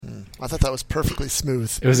I thought that was perfectly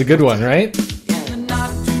smooth. It was a good one, right? In the not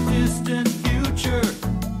too distant future,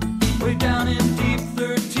 way down in deep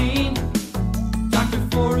 13, Dr.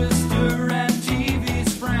 Forrester and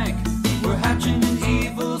TV's Frank were hatching an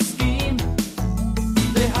evil scheme.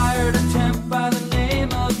 They hired a temp by the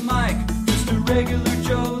name of Mike, just a regular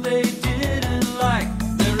Joe they didn't like.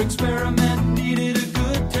 Their experiment needed a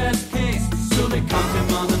good test case, so they conked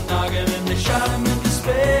him on the noggin and they shot him into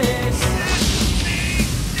space.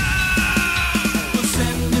 We'll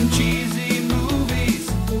send him cheesy movies,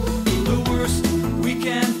 the worst we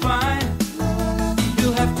can find.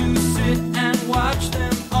 He'll have to sit and watch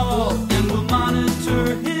them all, and we'll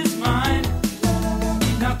monitor his mind.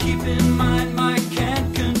 Now keep in mind, Mike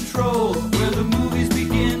can't control where the movies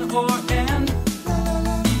begin or end.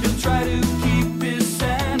 He'll try to keep his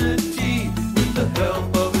sanity with the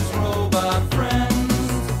help of his robot friends.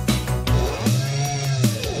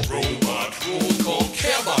 Robot roll call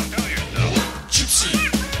Cabot. Gypsy.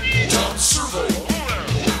 Tom Servo.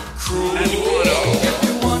 Crew. If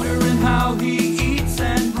you're wondering how he eats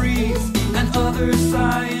and breathes and other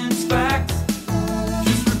science facts,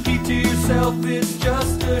 just repeat to yourself, it's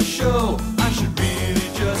just a show. I should really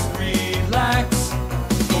just relax.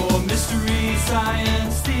 For Mystery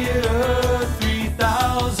Science Theater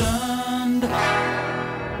 3000.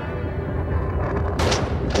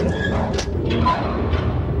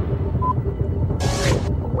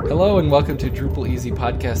 Hello and welcome to DrupalEasy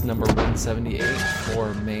podcast number 178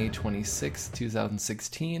 for May 26,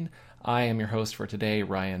 2016. I am your host for today,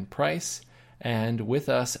 Ryan Price, and with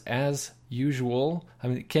us as usual,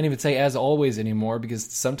 I can't even say as always anymore because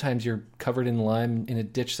sometimes you're covered in lime in a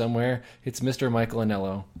ditch somewhere. It's Mr. Michael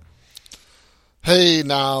Anello. Hey,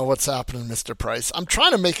 now, what's happening, Mr. Price? I'm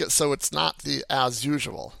trying to make it so it's not the as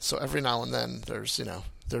usual. So every now and then there's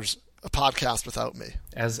a podcast without me.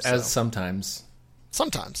 As sometimes.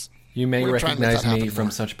 Sometimes. You may We're trying to make recognize that me happen from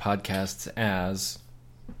more. such podcasts as,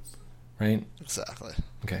 right? Exactly.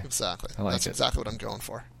 Okay. Exactly. I like That's it. exactly what I'm going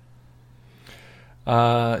for.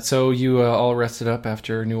 So you all rested up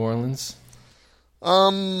after New Orleans?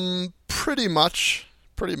 Pretty much.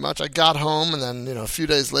 I got home and then, a few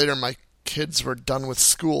days later my kids were done with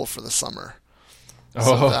school for the summer.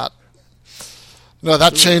 So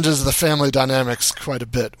that changes the family dynamics quite a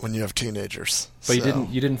bit when you have teenagers. But So-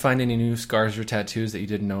 you didn't find any new scars or tattoos that you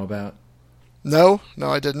didn't know about? No,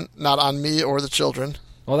 I didn't. Not on me or the children.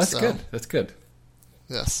 Well, that's So- good. That's good.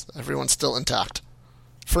 Yes, everyone's still intact.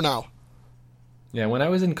 For now. Yeah, when I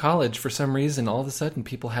was in college, for some reason, all of a sudden,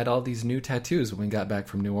 people had all these new tattoos when we got back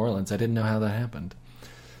from New Orleans. I didn't know how that happened.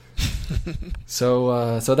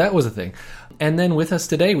 So that was a thing. And then with us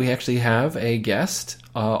today, we actually have a guest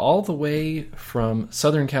all the way from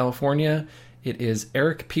Southern California. It is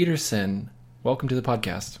Erik Peterson. Welcome to the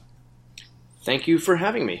podcast. Thank you for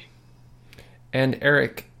having me. And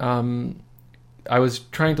Erik, I was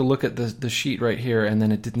trying to look at the sheet right here, and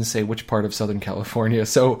then it didn't say which part of Southern California.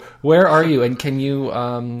 So where are you? And can you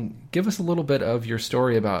give us a little bit of your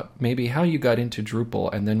story about maybe how you got into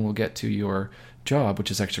Drupal, and then we'll get to your job, which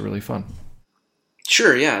is actually really fun.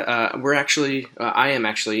 Sure, yeah. I am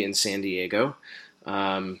actually in San Diego,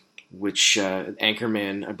 which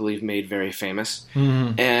Anchorman, I believe, made very famous.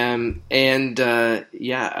 Mm-hmm.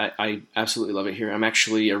 I absolutely love it here. I'm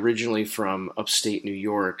actually originally from upstate New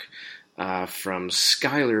York, from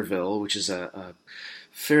Schuylerville, which is a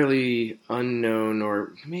fairly unknown,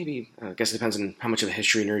 or maybe, I guess it depends on how much of a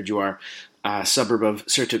history nerd you are, suburb of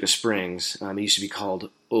Saratoga Springs. It used to be called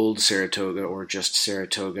Old Saratoga or just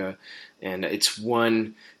Saratoga. And it's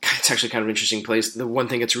actually kind of an interesting place. The one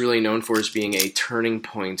thing it's really known for is being a turning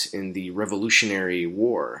point in the Revolutionary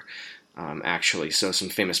War, actually. So some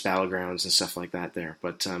famous battlegrounds and stuff like that there.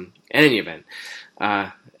 But in any event,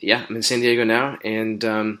 I'm in San Diego now and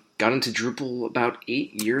got into Drupal about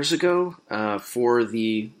 8 years ago for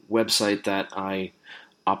the website that I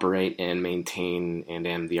operate and maintain and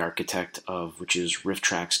am the architect of, which is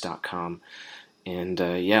Rifftrax.com. And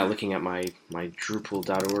looking at my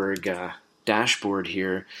Drupal.org dashboard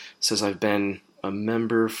here, says I've been a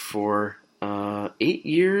member for 8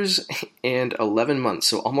 years and 11 months,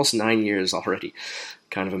 so almost 9 years already.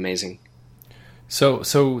 Kind of amazing.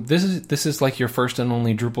 So this is like your first and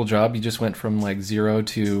only Drupal job. You just went from like zero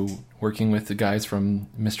to working with the guys from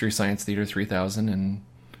Mystery Science Theater 3000, and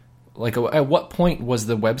like at what point was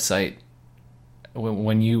the website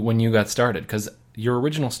when you got started? Because your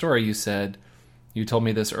original story, you told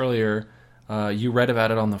me this earlier, you read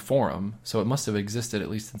about it on the forum, so it must have existed at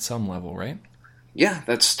least at some level, right? Yeah,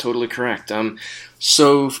 that's totally correct.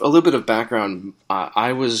 So a little bit of background.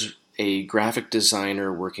 I was a graphic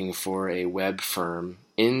designer working for a web firm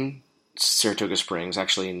in Saratoga Springs,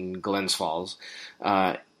 actually in Glens Falls,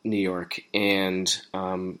 New York, and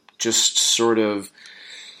just sort of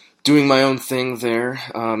doing my own thing there.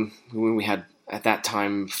 We had, at that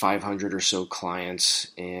time, 500 or so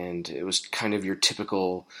clients, and it was kind of your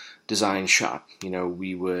typical design shop.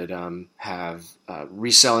 We would have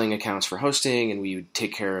reselling accounts for hosting, and we would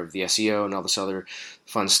take care of the SEO and all this other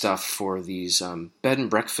fun stuff for these bed and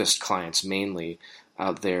breakfast clients, mainly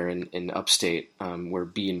out there in upstate, where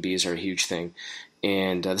B&Bs are a huge thing.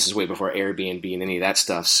 And this is way before Airbnb and any of that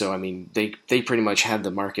stuff. So, I mean, they pretty much had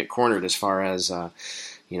the market cornered as far as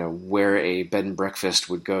where a bed and breakfast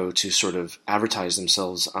would go to sort of advertise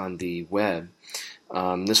themselves on the web.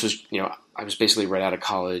 This was, I was basically right out of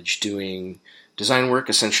college doing design work,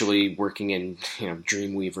 essentially working in,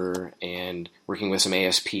 Dreamweaver and working with some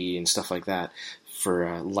ASP and stuff like that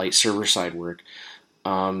for light server-side work.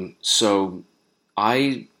 So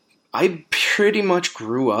I pretty much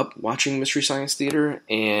grew up watching Mystery Science Theater,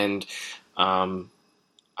 and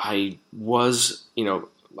I was,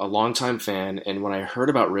 a longtime fan, and when I heard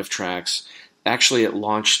about Rifftrax, actually it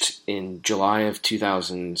launched in July of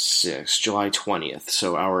 2006, July 20th,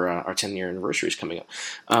 so our 10-year anniversary is coming up.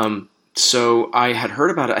 So I had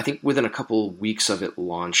heard about it, I think within a couple weeks of it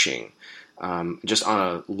launching. Just on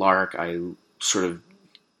a lark, I sort of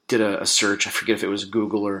did a search. I forget if it was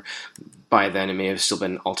Google, or by then it may have still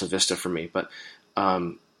been Alta Vista for me, but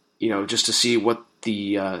just to see what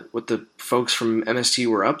the folks from MST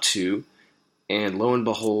were up to. And lo and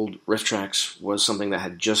behold, Rifftrax was something that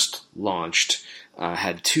had just launched,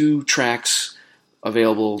 had 2 tracks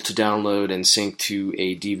available to download and sync to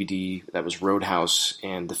a DVD that was Roadhouse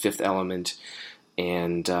and The Fifth Element.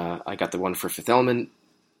 And I got the one for Fifth Element,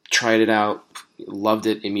 tried it out, loved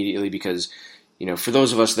it immediately because, for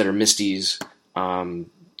those of us that are Misties,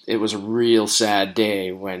 it was a real sad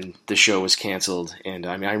day when the show was canceled. And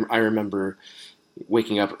I mean, I remember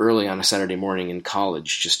waking up early on a Saturday morning in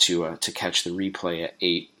college just to catch the replay at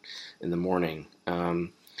 8 in the morning.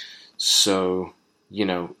 So,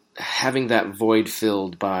 having that void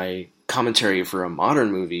filled by commentary for a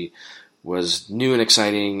modern movie was new and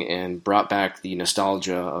exciting and brought back the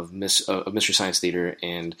nostalgia of Mystery Science Theater,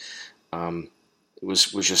 and it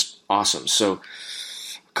was just awesome. So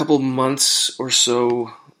a couple months or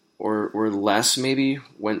so, or less maybe,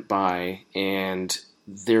 went by, and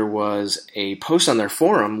there was a post on their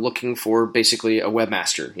forum looking for basically a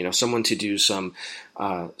webmaster, someone to do some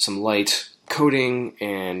light coding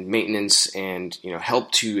and maintenance and,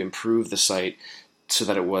 help to improve the site so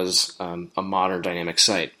that it was a modern dynamic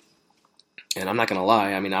site. And I'm not going to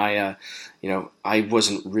lie, I mean, I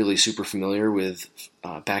wasn't really super familiar with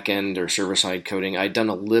back-end or server-side coding. I'd done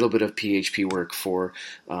a little bit of PHP work for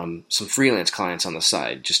some freelance clients on the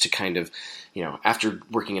side, just to kind of, after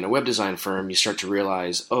working in a web design firm, you start to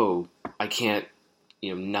realize, oh, I can't,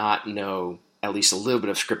 not know at least a little bit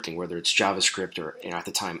of scripting, whether it's JavaScript or, at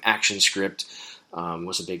the time, ActionScript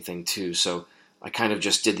was a big thing too. So I kind of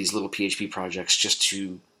just did these little PHP projects just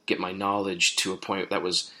to get my knowledge to a point that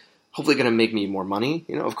was hopefully going to make me more money,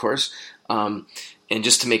 of course, and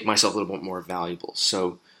just to make myself a little bit more valuable.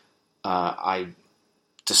 So I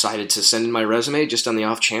decided to send in my resume just on the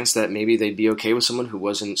off chance that maybe they'd be okay with someone who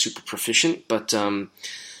wasn't super proficient. But,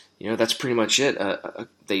 that's pretty much it.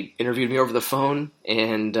 They interviewed me over the phone,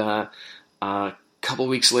 and a couple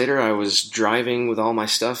weeks later I was driving with all my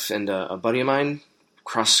stuff and a buddy of mine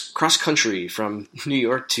cross country from New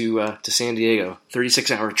York to San Diego,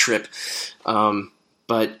 36-hour trip.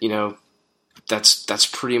 But, that's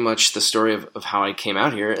pretty much the story of how I came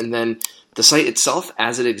out here. And then the site itself,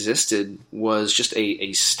 as it existed, was just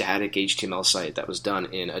a static HTML site that was done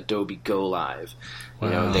in Adobe Go Live.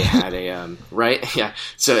 Wow. They had a, right? Yeah.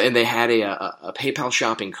 So, and they had a PayPal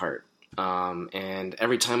shopping cart. And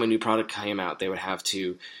every time a new product came out, they would have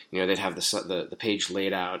to, they'd have the page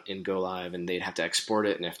laid out in Go Live, and they'd have to export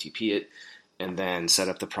it and FTP it, and then set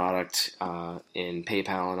up the product in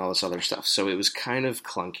PayPal and all this other stuff. So it was kind of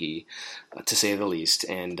clunky, to say the least,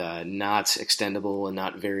 and not extendable and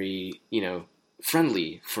not very,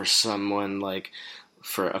 friendly for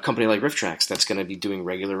for a company like Rifftrax that's going to be doing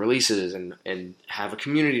regular releases and have a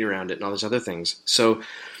community around it and all those other things. So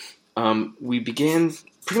we began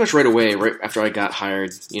pretty much right away, right after I got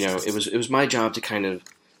hired. It was my job to kind of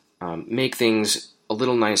make things a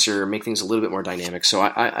little nicer, make things a little bit more dynamic. So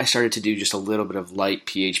I started to do just a little bit of light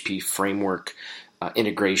PHP framework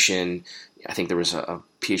integration. I think there was a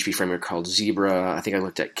PHP framework called Zebra. I think I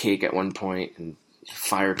looked at Cake at one point, and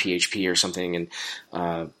Fire PHP or something, and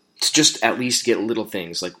to just at least get little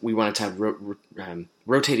things. Like we wanted to have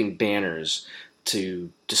rotating banners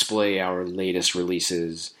to display our latest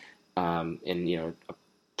releases in a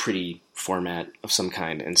pretty format of some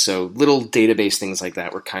kind. And so little database things like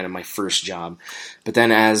that were kind of my first job. But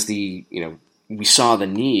then as we saw the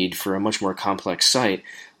need for a much more complex site,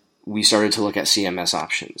 we started to look at CMS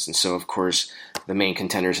options. And so, of course, the main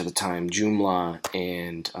contenders at the time, Joomla,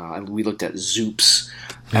 and we looked at Zoops,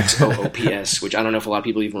 XOOPS, which I don't know if a lot of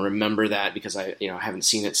people even remember that because I haven't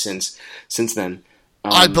seen it since then.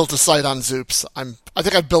 I built a site on Zoops. I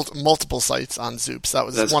think I built multiple sites on Zoops. That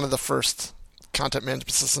was one of the first content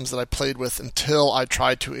management systems that I played with until I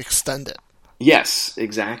tried to extend it. Yes,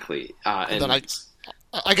 exactly. And then I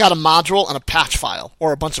got a module and a patch file,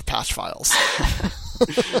 or a bunch of patch files.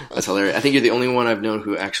 That's hilarious. I think you're the only one I've known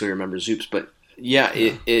who actually remembers Zoops. But yeah.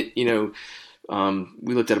 We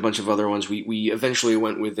looked at a bunch of other ones. We eventually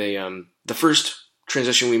went with the first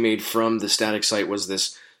transition we made from the static site was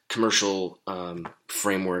this commercial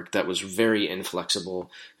framework that was very inflexible.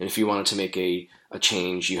 And if you wanted to make a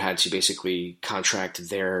change, you had to basically contract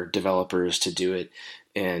their developers to do it.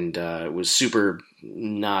 And it was super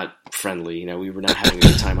not friendly. We were not having a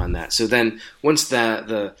good time on that. So then once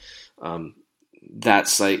that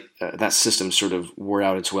system sort of wore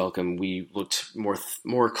out its welcome, we looked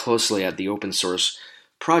more closely at the open source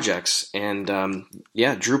projects, and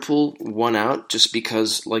Drupal won out just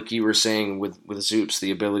because, like you were saying with Zoops,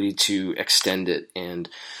 the ability to extend it and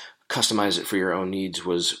customize it for your own needs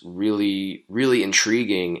was really, really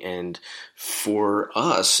intriguing. And for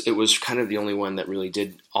us, it was kind of the only one that really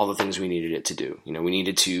did all the things we needed it to do. We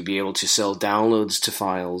needed to be able to sell downloads to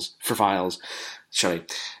files.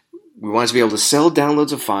 We wanted to be able to sell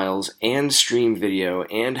downloads of files and stream video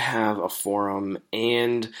and have a forum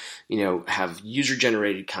and, have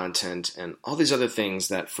user-generated content and all these other things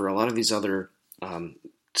that for a lot of these other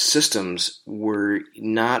systems were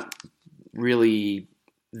not really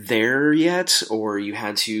there yet, or you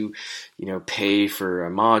had to, pay for a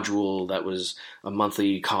module that was a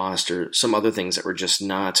monthly cost or some other things that were just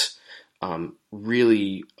not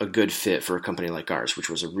really a good fit for a company like ours, which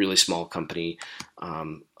was a really small company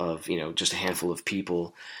of just a handful of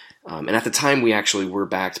people. And at the time, we actually were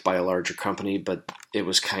backed by a larger company, but it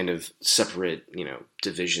was kind of separate,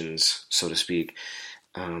 divisions, so to speak.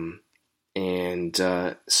 So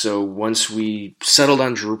once we settled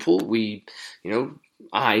on Drupal, we,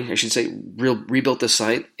 I should say, rebuilt the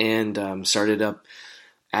site and started up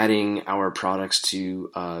adding our products to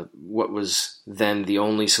what was then the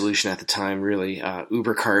only solution at the time, really,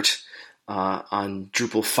 UberCart on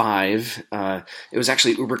Drupal 5. It was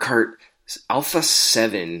actually UberCart Alpha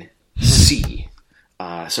 7C.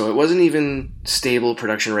 So it wasn't even stable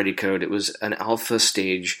production-ready code. It was an alpha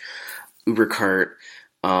stage UberCart.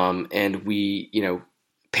 And we,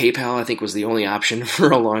 PayPal, I think, was the only option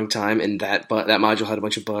for a long time, and that module had a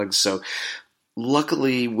bunch of bugs. So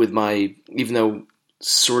luckily, with my, even though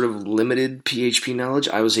sort of limited PHP knowledge,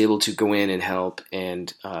 I was able to go in and help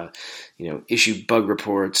and, issue bug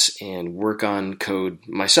reports and work on code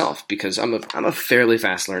myself because I'm a fairly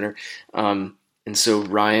fast learner. And so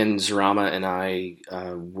Ryan Zarama and I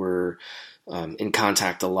were in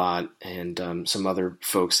contact a lot, and some other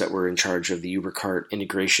folks that were in charge of the UberCart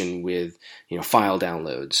integration with, file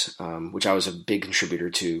downloads, which I was a big contributor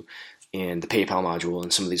to, and the PayPal module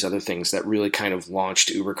and some of these other things that really kind of launched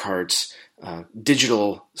UberCart's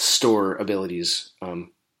digital store abilities,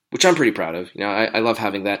 which I'm pretty proud of. I love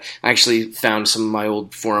having that. I actually found some of my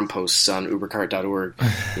old forum posts on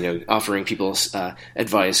ubercart.org, offering people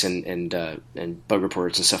advice and bug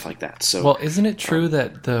reports and stuff like that. So, well, isn't it true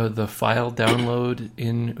that the file download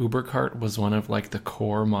in UberCart was one of like the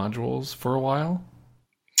core modules for a while?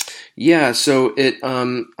 Yeah. So it,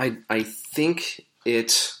 I think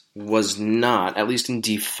it was not, at least in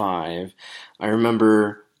D5. I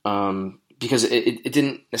remember, because it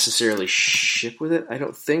didn't necessarily ship with it, I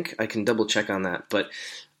don't think. I can double check on that, but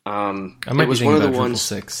I might it was be one of the about ones. Drupal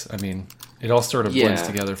 6. I mean, it all sort of blends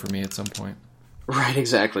together for me at some point. Right,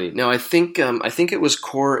 exactly. No, I think it was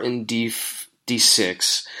core in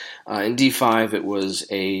D6. In D5, it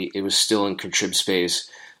was still in contrib space,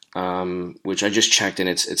 which I just checked, and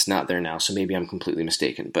it's not there now. So maybe I'm completely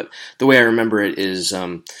mistaken. But the way I remember it is,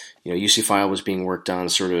 UC file was being worked on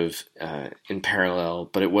sort of in parallel,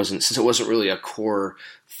 but since it wasn't really a core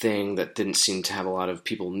thing that didn't seem to have a lot of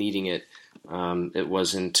people needing it. It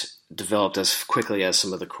wasn't developed as quickly as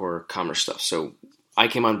some of the core commerce stuff. So I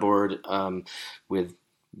came on board with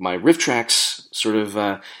my Rifftrax sort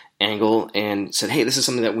of angle and said, "Hey, this is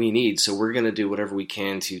something that we need. So we're going to do whatever we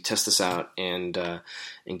can to test this out and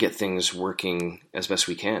get things working as best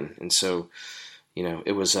we can." And so,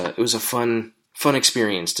 it was a fun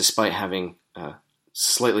experience despite having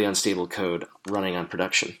slightly unstable code running on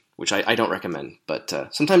production. which I don't recommend. But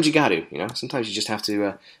sometimes you got to, sometimes you just have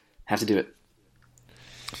to do it.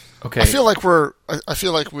 Okay. I feel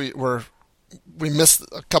like we missed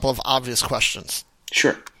a couple of obvious questions.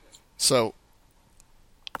 Sure. So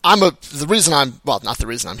not the reason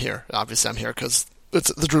I'm here. Obviously, I'm here because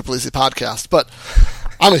it's the DrupalEasy podcast. But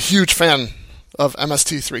I'm a huge fan of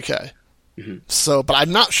MST3K. Mm-hmm. So, but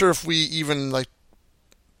I'm not sure if we even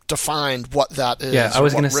defined what that is. Yeah, I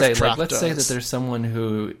was going to say, Rifftrax let's does. say that there's someone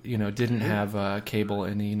who didn't have cable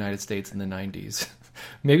in the United States in the 90s.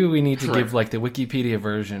 Maybe we need to give the Wikipedia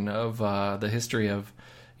version of the history of,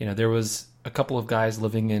 there was a couple of guys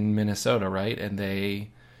living in Minnesota, right? And they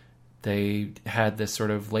had this sort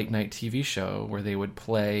of late night TV show where they would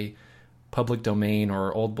play public domain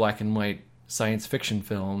or old black and white science fiction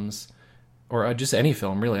films, or just any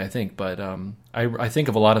film really, I think. But I think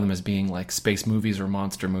of a lot of them as being like space movies or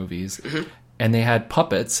monster movies. Mm-hmm. And they had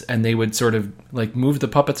puppets, and they would sort of move the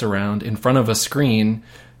puppets around in front of a screen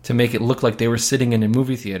to make it look like they were sitting in a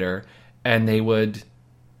movie theater, and they would,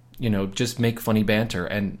 just make funny banter.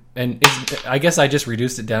 And I guess I just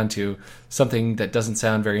reduced it down to something that doesn't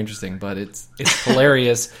sound very interesting, but it's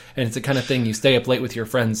hilarious, and it's the kind of thing you stay up late with your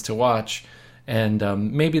friends to watch.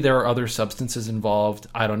 And maybe there are other substances involved.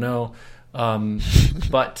 I don't know.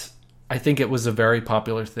 But I think it was a very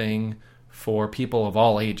popular thing for people of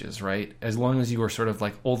all ages, right? As long as you were sort of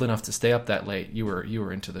old enough to stay up that late, you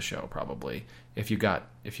were into the show probably if you got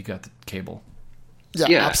the cable.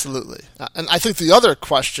 Yeah, absolutely. And I think the other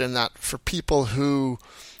question that for people who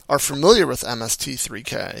are familiar with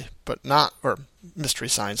MST3K, or Mystery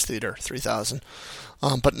Science Theater 3000,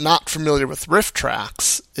 but not familiar with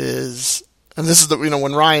Rifftrax is, and this is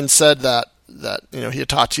when Ryan said that he had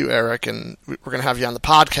talked to you, Erik, and we're going to have you on the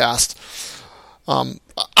podcast.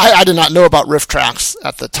 I did not know about Rifftrax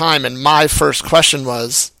at the time, and my first question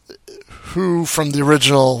was, who from the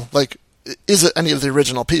original, is it any of the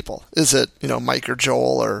original people? Is it, Mike or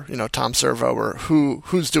Joel or, Tom Servo, or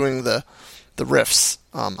who's doing the riffs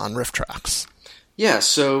on Rifftrax? Yeah,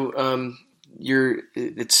 so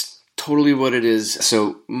it's totally what it is.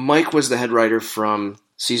 So Mike was the head writer from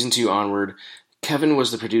season 2 onward. Kevin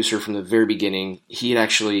was the producer from the very beginning. He had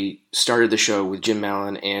actually started the show with Jim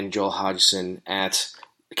Mallon and Joel Hodgson at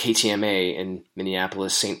KTMA in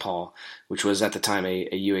Minneapolis, St. Paul, which was at the time a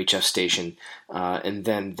UHF station. And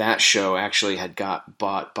then that show actually had got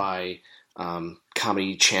bought by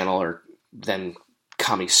Comedy Channel, or then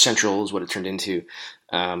Comedy Central is what it turned into.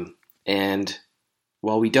 And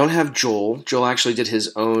while we don't have Joel actually did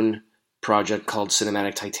his own project called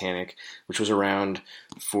Cinematic Titanic, which was around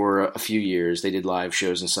for a few years. They did live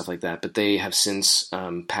shows and stuff like that, but they have since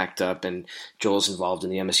packed up, and Joel's involved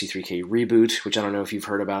in the MST3K reboot, which I don't know if you've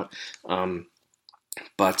heard about.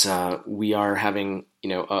 But we are having,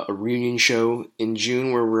 a reunion show in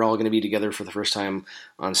June where we're all going to be together for the first time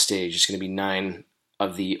on stage. It's going to be 9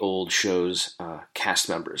 of the old show's cast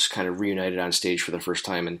members kind of reunited on stage for the first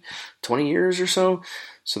time in 20 years or so.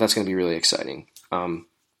 So that's going to be really exciting.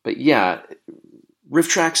 But yeah,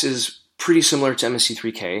 Rifftrax is pretty similar to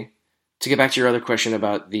MST3K. To get back to your other question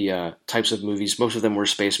about the types of movies, most of them were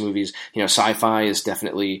space movies. Sci-fi is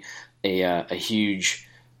definitely a huge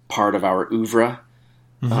part of our oeuvre.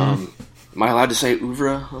 Mm-hmm. Am I allowed to say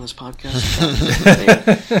oeuvre on this podcast?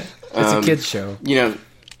 It's a kid's show.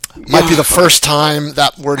 Might be the first time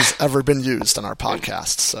that word has ever been used on our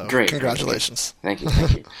podcast. So great, congratulations. Thank you.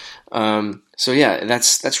 So yeah,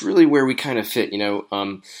 that's really where we kind of fit.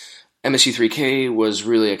 MST3K was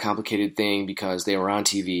really a complicated thing because they were on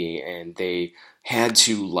TV and they had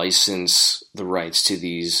to license the rights to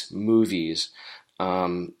these movies.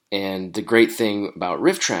 And the great thing about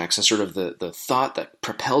Rifftrax and sort of the thought that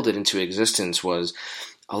propelled it into existence was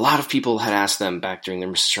a lot of people had asked them back during their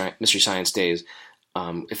Mystery Science days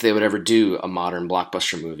if they would ever do a modern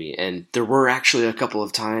blockbuster movie. And there were actually a couple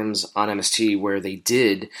of times on MST where they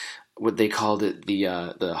did what they called it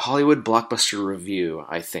the Hollywood Blockbuster Review,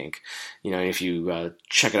 I think. If you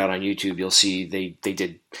check it out on YouTube, you'll see they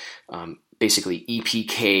did basically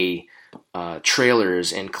EPK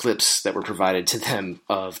trailers and clips that were provided to them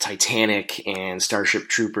of Titanic and Starship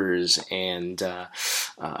Troopers and a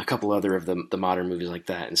couple other of the modern movies like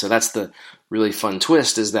that. And so that's the really fun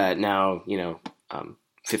twist, is that now,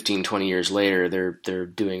 15, 20 years later, they're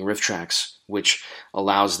doing Rifftrax, which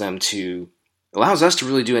allows us to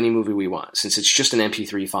really do any movie we want. Since it's just an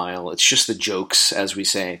MP3 file, it's just the jokes, as we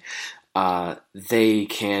say. They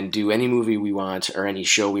can do any movie we want or any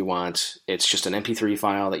show we want. It's just an MP3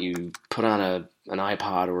 file that you put on an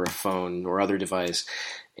iPod or a phone or other device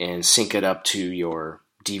and sync it up to your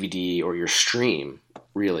DVD or your stream.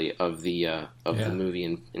 really of the movie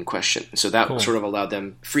in question. So that sort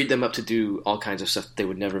of freed them up to do all kinds of stuff they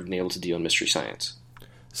would never have been able to do on Mystery Science.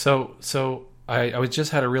 So I was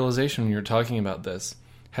just had a realization when you were talking about this.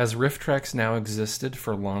 Has Rifftrax now existed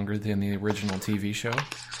for longer than the original TV show?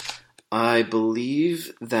 I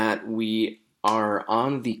believe that we are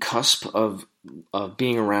on the cusp of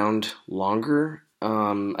being around longer.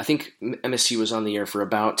 I think MSC was on the air for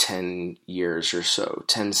about 10 years or so,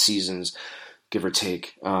 10 seasons, give or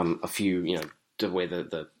take. A few, the way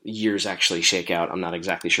the years actually shake out, I'm not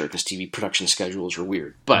exactly sure because TV production schedules are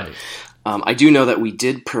weird. But I do know that we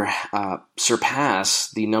did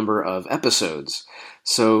surpass the number of episodes.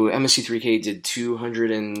 So MSC3K did 200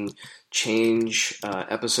 and change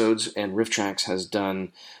episodes, and Rifftrax has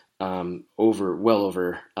done well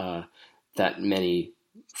over that many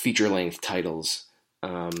feature-length titles.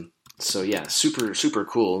 So yeah, super, super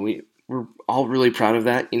cool. We're all really proud of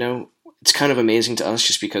that. It's kind of amazing to us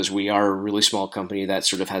just because we are a really small company that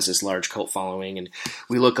sort of has this large cult following, and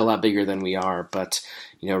we look a lot bigger than we are. But,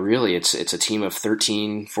 really it's a team of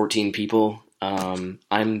 13, 14 people.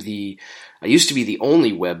 I used to be the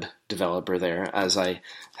only web developer there, as I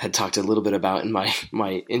had talked a little bit about in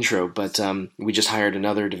my intro, but we just hired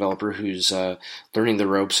another developer who's learning the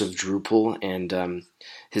ropes of Drupal, and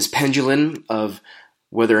his pendulum of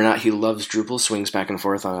whether or not he loves Drupal swings back and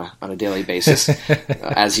forth on a daily basis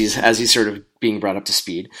as he's sort of being brought up to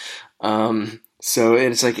speed. So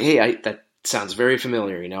it's like, hey, that sounds very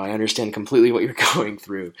familiar. I understand completely what you're going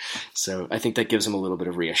through. So I think that gives him a little bit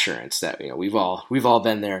of reassurance that we've all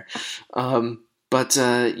been there. But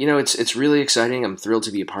it's really exciting. I'm thrilled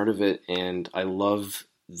to be a part of it, and I love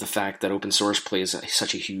the fact that open source plays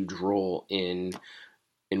such a huge role in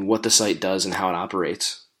what the site does and how it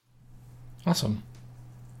operates. Awesome.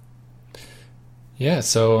 Yeah,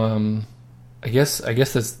 so I guess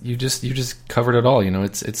that's you just covered it all.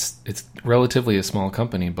 It's relatively a small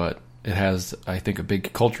company, but it has, I think, a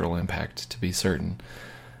big cultural impact, to be certain.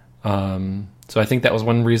 So I think that was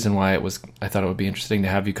one reason why I thought it would be interesting to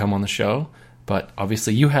have you come on the show. But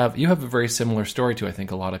obviously you have a very similar story to, I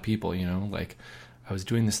think, a lot of people. Like I was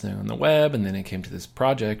doing this thing on the web, and then it came to this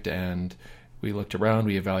project, and we looked around,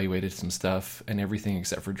 we evaluated some stuff, and everything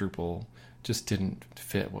except for Drupal just didn't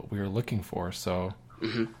fit what we were looking for. So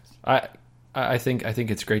I think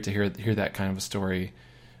it's great to hear that kind of a story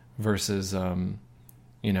versus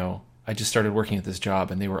I just started working at this job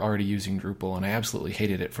and they were already using Drupal, and I absolutely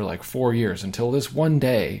hated it for like 4 years until this one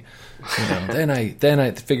day. Then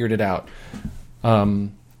I figured it out.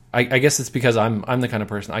 I guess it's because I'm the kind of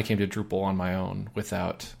person, I came to Drupal on my own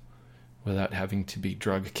without having to be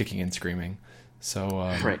drug kicking and screaming. So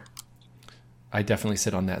right. I definitely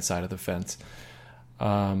sit on that side of the fence.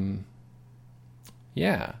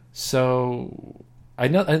 Yeah. So I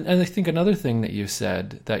think another thing that you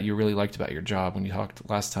said that you really liked about your job when you talked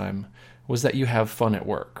last time was that you have fun at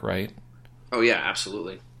work, right? Oh yeah,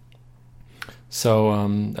 absolutely. So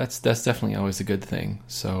that's definitely always a good thing.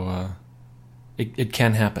 So it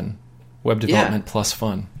can happen. Web development plus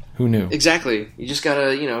fun. Who knew? Exactly. You just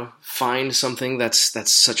gotta find something that's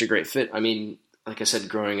such a great fit. I mean, like I said,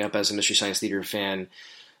 growing up as a Mystery Science Theater fan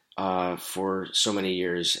for so many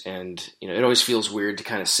years, and it always feels weird to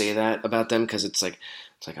kind of say that about them, because it's like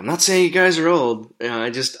I'm not saying you guys are old.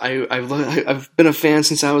 I've been a fan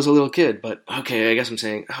since I was a little kid, but okay, I guess I'm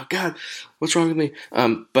saying, oh God, what's wrong with me?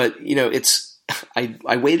 But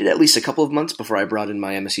I waited at least a couple of months before I brought in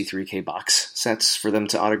my MSC3K box sets for them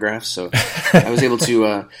to autograph, so I was able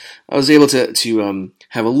to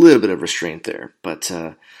have a little bit of restraint there, but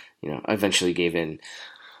I eventually gave in.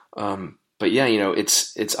 But yeah,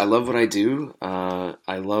 it's I love what I do.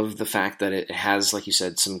 I love the fact that it has, like you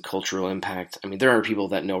said, some cultural impact. I mean, there are people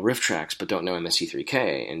that know Rifftrax but don't know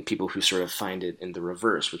MSC3K, and people who sort of find it in the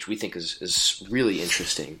reverse, which we think is really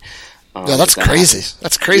interesting. Yeah, that's crazy.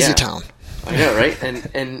 That's crazy town. I know, right?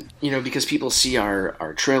 And because people see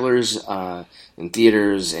our trailers in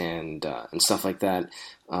theaters and stuff like that.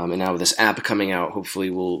 And now with this app coming out, hopefully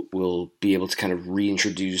we'll be able to kind of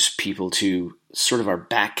reintroduce people to sort of our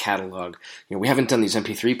back catalog. We haven't done these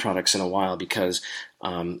MP3 products in a while because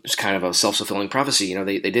it's kind of a self-fulfilling prophecy.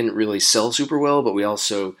 They didn't really sell super well, but we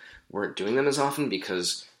also weren't doing them as often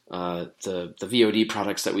because the VOD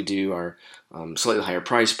products that we do are slightly higher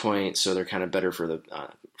price point, so they're kind of better for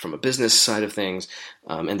from a business side of things,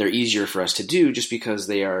 and they're easier for us to do just because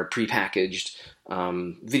they are prepackaged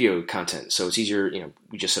video content. So it's easier,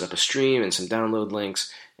 we just set up a stream and some download links,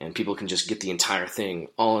 and people can just get the entire thing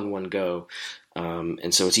all in one go.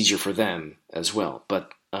 And so it's easier for them as well.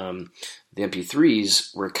 But the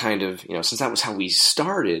MP3s were kind of, since that was how we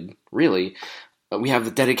started, really, we have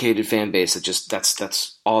a dedicated fan base that just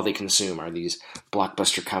that's all they consume are these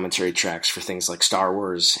blockbuster commentary tracks for things like Star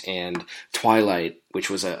Wars and Twilight, which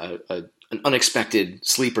was an unexpected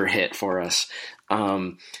sleeper hit for us.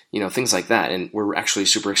 Things like that. And we're actually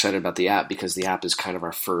super excited about the app because the app is kind of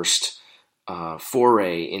our first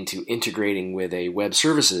foray into integrating with a web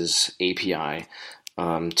services API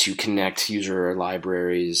to connect user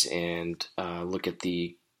libraries and look at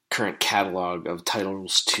the current catalog of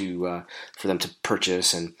titles for them to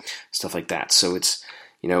purchase and stuff like that. So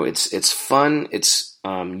it's fun. It's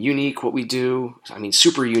unique what we do. I mean,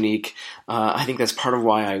 super unique. I think that's part of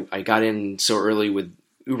why I got in so early with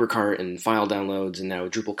UberCart and file downloads and now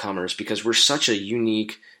Drupal Commerce, because we're such a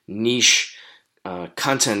unique niche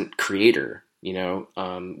content creator. We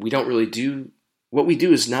don't really do what we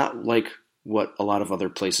do is not like what a lot of other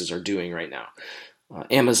places are doing right now.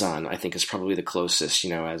 Amazon, I think, is probably the closest,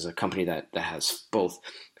 as a company that has both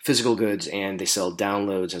physical goods and they sell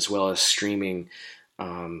downloads as well as streaming.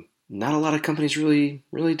 Not a lot of companies really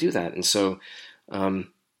do that. And so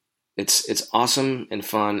it's awesome and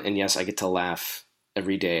fun. And yes, I get to laugh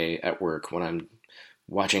every day at work when I'm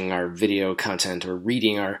watching our video content or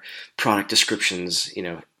reading our product descriptions.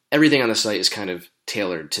 Everything on the site is kind of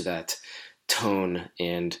tailored to that tone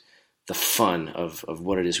and the fun of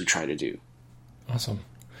what it is we try to do. Awesome.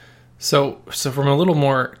 So from a little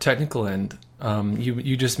more technical end,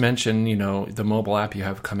 you just mentioned, the mobile app you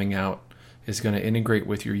have coming out is going to integrate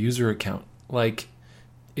with your user account. Like,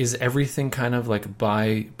 is everything kind of like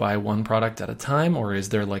buy one product at a time, or is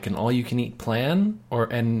there like an all-you-can-eat plan,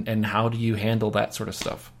 and how do you handle that sort of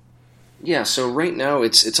stuff? Yeah. So right now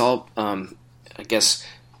it's all, I guess,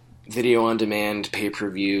 video on demand,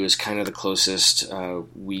 pay-per-view is kind of the closest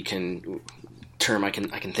term I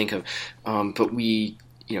can think of. But we,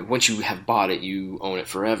 once you have bought it, you own it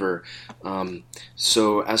forever.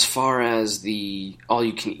 So as far as the all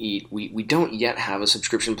you can eat, we don't yet have a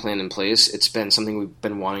subscription plan in place. It's been something we've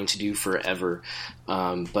been wanting to do forever.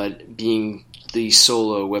 But being the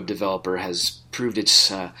solo web developer has proved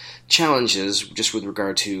its challenges just with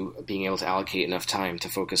regard to being able to allocate enough time to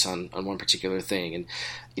focus on one particular thing. And,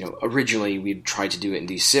 originally we'd tried to do it in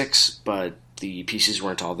D6, but the pieces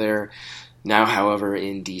weren't all there. Now, however,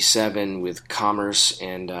 in D7 with Commerce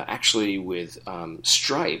and actually with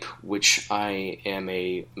Stripe, which I am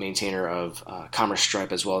a maintainer of Commerce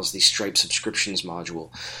Stripe as well as the Stripe subscriptions module,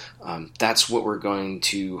 that's what we're going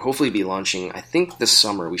to hopefully be launching. I think this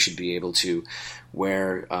summer we should be able to,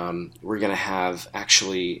 where we're going to have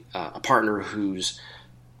actually a partner who's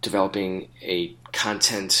developing a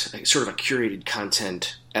sort of a curated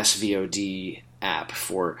content SVOD app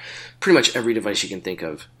for pretty much every device you can think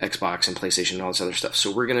of, Xbox and PlayStation and all this other stuff.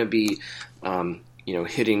 So we're going to be,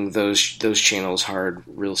 hitting those channels hard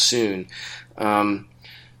real soon.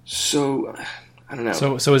 So I don't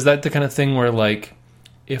know. So is that the kind of thing where, like,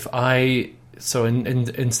 if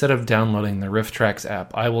instead of downloading the Rifftrax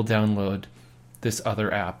app, I will download this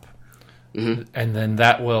other app, and then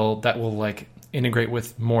that will like integrate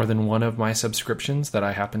with more than one of my subscriptions that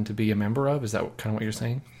I happen to be a member of? Is that kind of what you're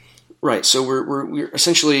saying? Right. So we're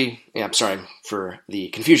essentially, I'm sorry for the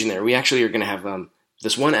confusion there. We actually are going to have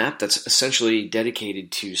this one app that's essentially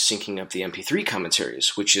dedicated to syncing up the MP3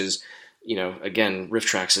 commentaries, which is, again,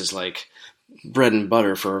 Rifftrax is like bread and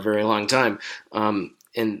butter for a very long time.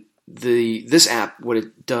 And this app, what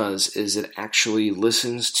it does is it actually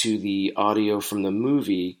listens to the audio from the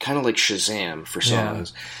movie, kind of like Shazam for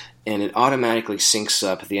songs. Yeah. And it automatically syncs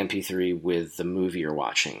up the MP3 with the movie you're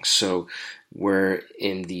watching. So where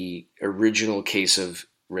in the original case of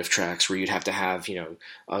Rifftrax, where you'd have to have, an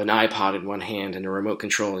iPod in one hand and a remote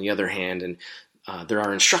control in the other hand, and there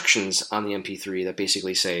are instructions on the MP3 that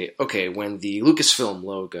basically say, okay, when the Lucasfilm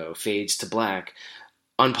logo fades to black,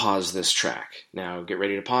 unpause this track. Now get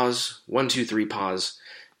ready to pause. 1, 2, 3, pause.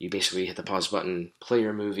 You basically hit the pause button, play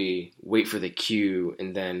your movie, wait for the cue,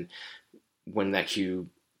 and then when that cue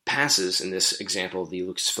passes, in this example, the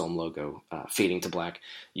Lucasfilm logo fading to black,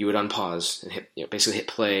 you would unpause and basically hit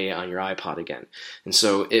play on your iPod again. And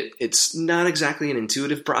so it's not exactly an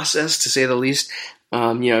intuitive process, to say the least.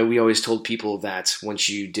 We always told people that once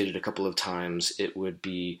you did it a couple of times, it would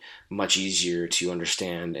be much easier to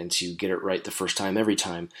understand and to get it right the first time every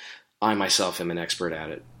time. I myself am an expert at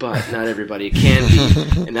it, but not everybody can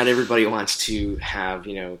be, and not everybody wants to have,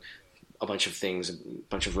 a bunch of things, a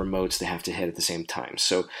bunch of remotes they have to hit at the same time.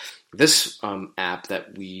 So this app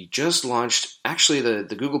that we just launched, actually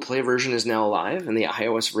the Google Play version is now live, and the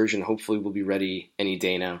iOS version hopefully will be ready any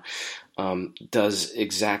day now, does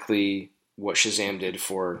exactly what Shazam did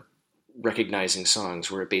for recognizing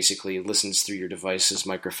songs, where it basically listens through your device's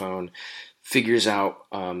microphone, figures out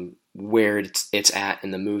where it's at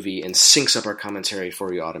in the movie and syncs up our commentary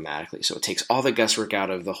for you automatically. So it takes all the guesswork out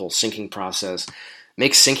of the whole syncing process,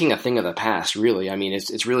 makes syncing a thing of the past, really. I mean,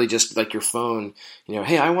 it's really just like your phone,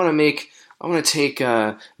 hey, I want to take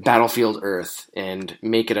Battlefield Earth and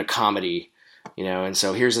make it a comedy, and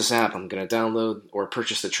so here's this app I'm going to download or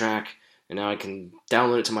purchase the track, and now I can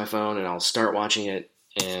download it to my phone and I'll start watching it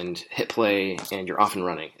and hit play and you're off and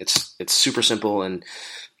running. It's super simple and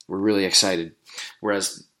we're really excited.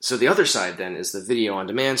 Whereas, so the other side then is the video on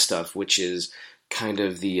demand stuff, which is kind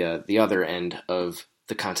of the other end of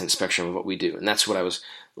the content spectrum of what we do. And that's what I was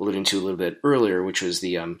alluding to a little bit earlier, which was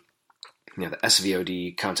the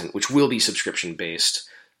SVOD content, which will be subscription based,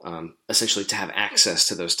 essentially to have access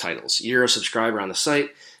to those titles. You're a subscriber on the site,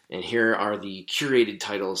 and here are the curated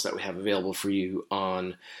titles that we have available for you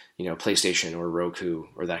on, PlayStation or Roku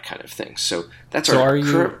or that kind of thing. So that's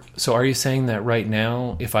So are you saying that right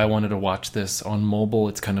now, if I wanted to watch this on mobile,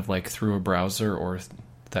 it's kind of like through a browser or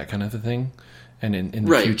that kind of a thing, and in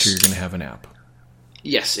the future you're going to have an app?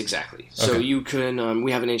 Yes, exactly. Okay. So you can,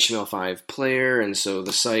 we have an HTML5 player, and so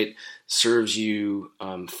the site serves you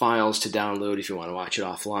files to download if you want to watch it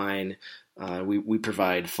offline. We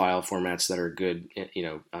provide file formats that are good,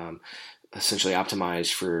 essentially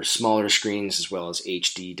optimized for smaller screens as well as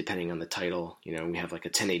HD, depending on the title. We have like a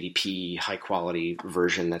 1080p high quality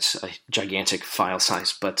version that's a gigantic file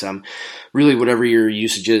size. But really, whatever your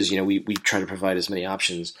usage is, we try to provide as many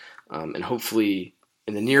options, and hopefully,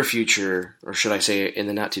 in the near future, or should I say in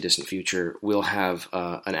the not too distant future, we'll have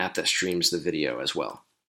an app that streams the video as well.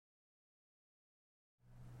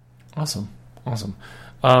 Awesome.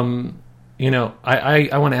 I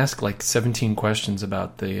want to ask like 17 questions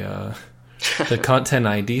about the content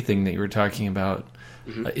ID thing that you were talking about.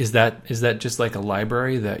 Mm-hmm. Is that just like a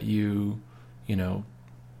library that do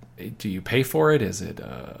you pay for it? Is it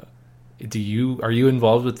are you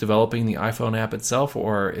involved with developing the iPhone app itself,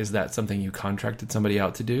 or is that something you contracted somebody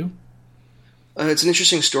out to do? It's an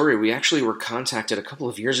interesting story. We actually were contacted a couple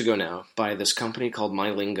of years ago now by this company called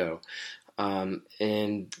MyLingo.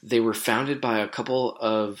 And they were founded by a couple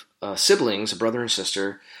of siblings, a brother and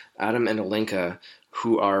sister, Adam and Olenka,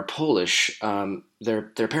 who are Polish.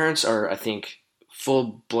 Their parents are, I think,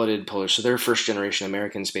 full-blooded Polish, so they're first-generation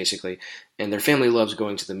Americans, basically, and their family loves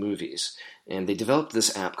going to the movies. And they developed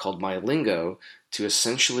this app called MyLingo to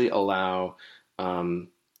essentially allow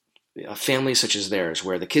a family such as theirs,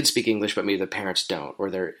 where the kids speak English but maybe the parents don't, or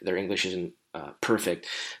their English isn't perfect,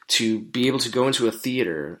 to be able to go into a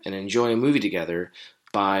theater and enjoy a movie together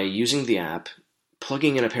by using the app,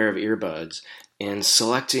 plugging in a pair of earbuds, and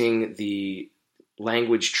selecting the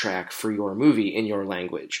language track for your movie in your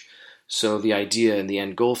language. So the idea and the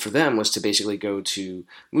end goal for them was to basically go to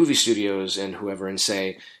movie studios and whoever and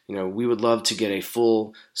say, we would love to get a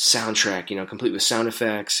full soundtrack, complete with sound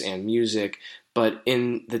effects and music, but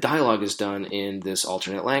the dialogue is done in this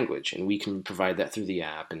alternate language, and we can provide that through the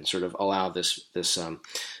app and sort of allow this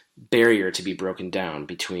barrier to be broken down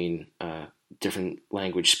between different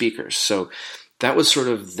language speakers. So that was sort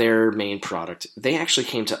of their main product. They actually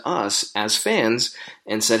came to us as fans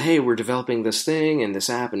and said, hey, we're developing this thing and this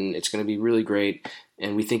app, and it's going to be really great,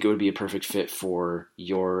 and we think it would be a perfect fit for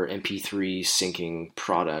your MP3 syncing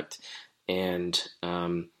product. And,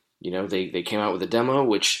 they came out with a demo,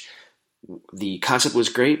 which the concept was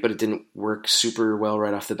great, but it didn't work super well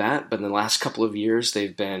right off the bat. But in the last couple of years,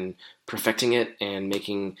 they've been perfecting it and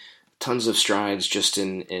making tons of strides just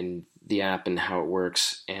in the app and how it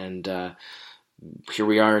works. And here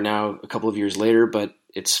we are now a couple of years later, but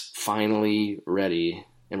it's finally ready,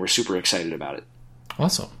 and we're super excited about it.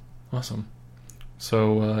 Awesome.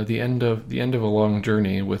 So the end of a long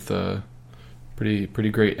journey with a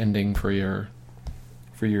pretty great ending for your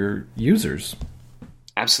users.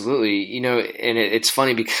 Absolutely. And it's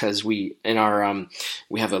funny because we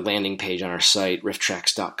have a landing page on our site,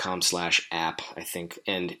 rifftrax.com/app, I think.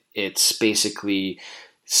 And it's basically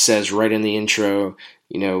says right in the intro,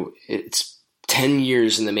 it's 10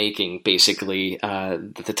 years in the making, basically,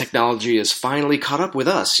 that the technology is finally caught up with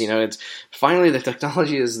us. It's finally the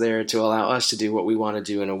technology is there to allow us to do what we want to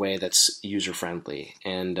do in a way that's user-friendly.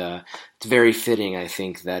 And it's very fitting, I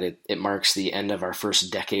think, that it marks the end of our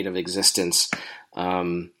first decade of existence.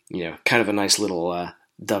 Kind of a nice little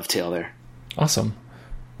dovetail there. Awesome.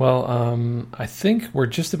 Well, I think we're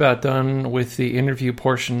just about done with the interview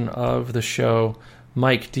portion of the show.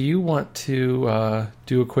 Mike, do you want to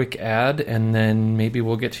do a quick ad, and then maybe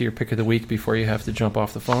we'll get to your pick of the week before you have to jump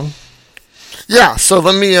off the phone? Yeah. So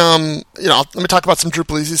let me talk about some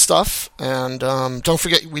DrupalEasy stuff, and don't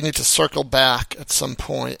forget we need to circle back at some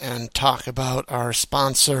point and talk about our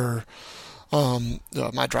sponsor,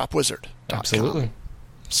 MyDropWizard.com. Absolutely.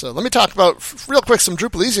 So let me talk about, real quick, some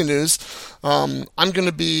DrupalEasy news. I'm going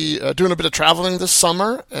to be doing a bit of traveling this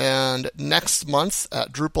summer, and next month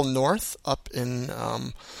at Drupal North up in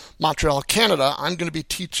Montreal, Canada, I'm going to be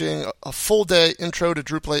teaching a full-day Intro to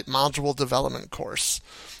Drupal 8 module development course.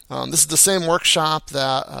 This is the same workshop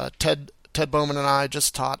that Ted Bowman and I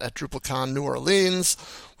just taught at DrupalCon New Orleans.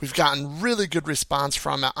 We've gotten really good response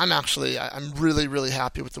from it. I'm really, really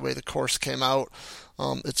happy with the way the course came out.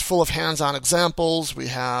 It's full of hands-on examples. We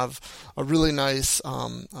have a really nice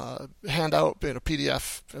handout,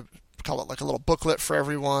 PDF, call it like a little booklet for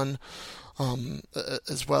everyone,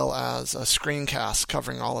 as well as a screencast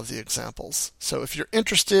covering all of the examples. So if you're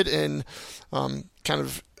interested in kind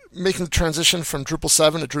of making the transition from Drupal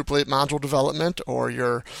 7 to Drupal 8 module development, or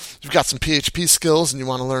you've got some PHP skills and you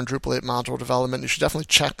want to learn Drupal 8 module development, you should definitely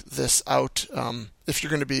check this out if you're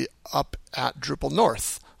going to be up at Drupal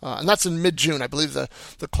North. And that's in mid-June. I believe the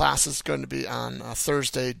class is going to be on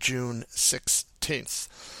Thursday, June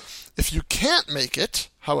 16th. If you can't make it,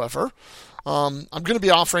 however, I'm going to be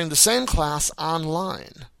offering the same class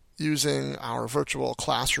online using our virtual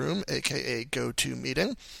classroom, aka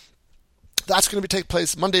GoToMeeting. That's going to take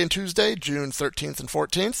place Monday and Tuesday, June 13th and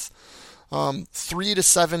 14th, 3 to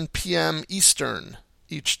 7 p.m. Eastern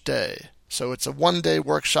each day. So it's a one-day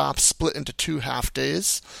workshop split into 2 half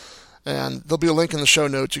days. And there'll be a link in the show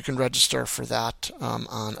notes. You can register for that on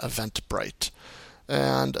Eventbrite.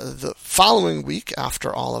 And the following week,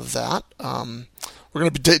 after all of that, we're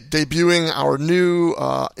going to be debuting our new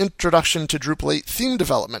Introduction to Drupal 8 theme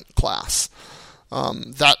development class.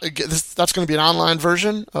 That's going to be an online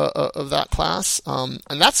version of that class,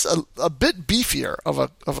 and that's a bit beefier of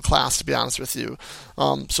a class, to be honest with you.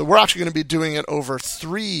 So we're actually going to be doing it over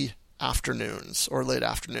 3 afternoons or late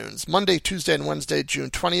afternoons, Monday, Tuesday, and Wednesday, June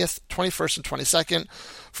 20th, 21st, and 22nd,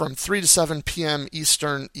 from 3 to 7 p.m.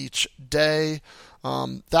 Eastern each day.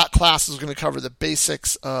 That class is going to cover the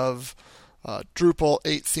basics of Drupal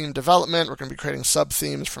 8 theme development. We're going to be creating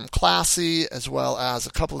sub-themes from Classy, as well as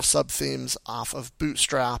a couple of sub-themes off of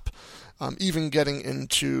Bootstrap, even getting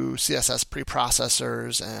into CSS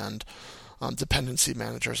preprocessors and dependency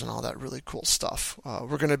managers and all that really cool stuff.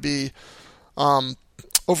 We're going to be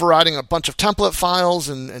overriding a bunch of template files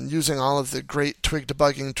and using all of the great twig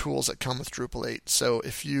debugging tools that come with Drupal 8. So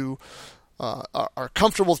if you are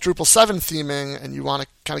comfortable with Drupal 7 theming and you want to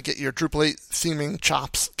kind of get your Drupal 8 theming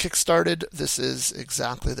chops kickstarted, this is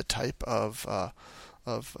exactly the type of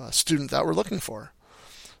student that we're looking for.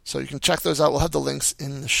 So you can check those out. We'll have the links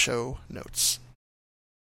in the show notes.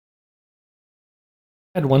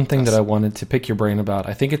 I had one thing that I wanted to pick your brain about.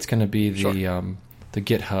 I think it's going to be Sure. The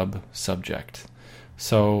GitHub subject.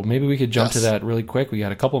 So maybe we could jump to that really quick. We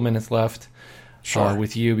got a couple minutes left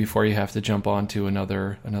with you before you have to jump on to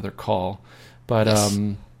another call. But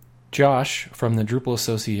Josh from the Drupal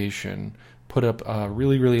Association put up a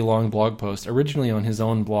really, really long blog post, originally on his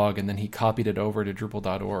own blog, and then he copied it over to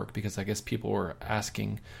Drupal.org because I guess people were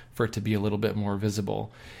asking for it to be a little bit more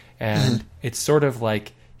visible. And it's sort of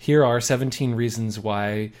like, here are 17 reasons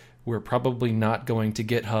why we're probably not going to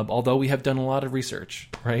GitHub, although we have done a lot of research,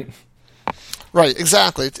 right? Right,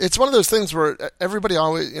 exactly. It's one of those things where everybody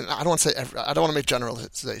always, I don't want to say, I don't want to make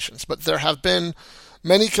generalizations, but there have been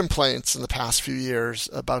many complaints in the past few years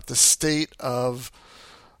about the state of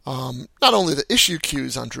not only the issue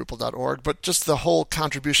queues on Drupal.org, but just the whole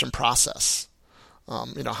contribution process.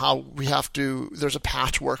 How we have to, there's a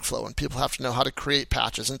patch workflow and people have to know how to create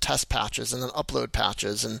patches and test patches and then upload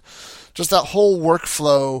patches, and just that whole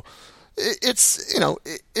workflow.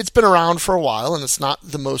 It's been around for a while, and it's not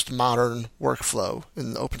the most modern workflow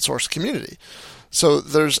in the open source community. So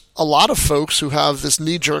there's a lot of folks who have this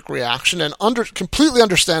knee-jerk reaction, and completely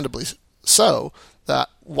understandably so, that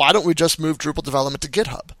why don't we just move Drupal development to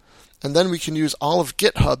GitHub? And then we can use all of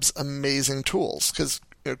GitHub's amazing tools, because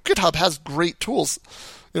GitHub has great tools.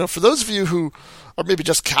 For those of you who are maybe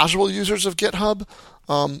just casual users of GitHub,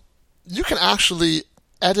 you can actually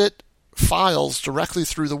edit files directly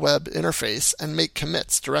through the web interface and make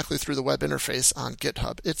commits directly through the web interface on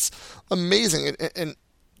GitHub. It's amazing. And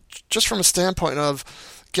just from a standpoint of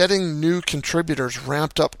getting new contributors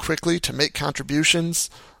ramped up quickly to make contributions,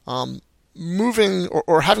 moving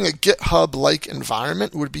or having a GitHub-like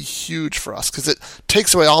environment would be huge for us, because it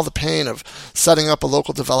takes away all the pain of setting up a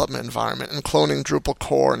local development environment and cloning Drupal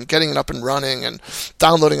core and getting it up and running and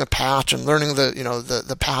downloading a patch and learning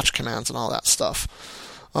the patch commands and all that stuff.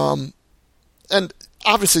 And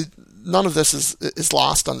obviously, none of this is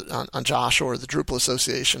lost on Josh or the Drupal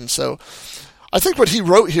Association. So I think what he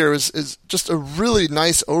wrote here is just a really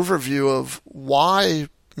nice overview of why,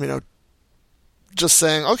 just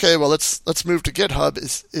saying, okay, well, let's move to GitHub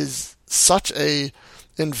is such a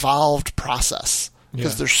involved process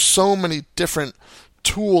because there's so many different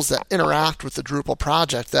tools that interact with the Drupal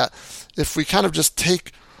project that if we kind of just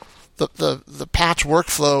take the patch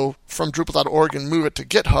workflow from Drupal.org and move it to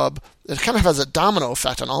GitHub, it kind of has a domino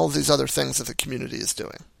effect on all of these other things that the community is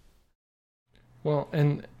doing. Well,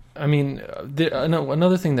 and I mean,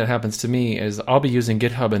 another thing that happens to me is I'll be using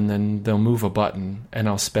GitHub and then they'll move a button and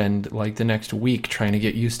I'll spend like the next week trying to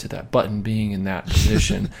get used to that button being in that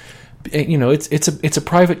position. You know, it's a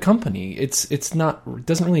private company. It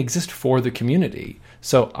doesn't really exist for the community.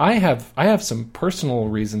 So I have some personal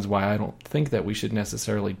reasons why I don't think that we should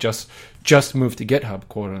necessarily just move to GitHub,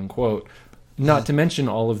 quote unquote. Not to mention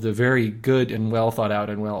all of the very good and well thought out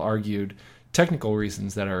and well argued technical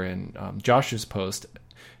reasons that are in Josh's post.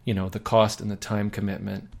 You know, the cost and the time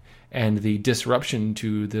commitment and the disruption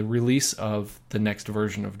to the release of the next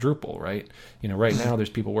version of Drupal. Right? You know, right now there's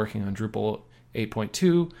people working on Drupal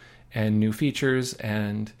 8.2 and new features,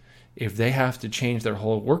 and if they have to change their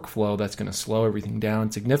whole workflow, that's going to slow everything down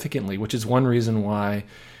significantly, which is one reason why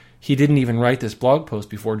he didn't even write this blog post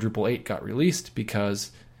before Drupal 8 got released,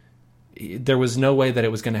 because there was no way that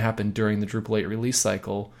it was going to happen during the Drupal 8 release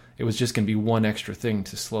cycle. It was just going to be one extra thing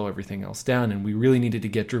to slow everything else down, and we really needed to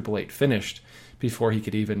get Drupal 8 finished before he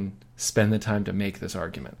could even spend the time to make this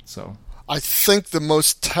argument. So I think the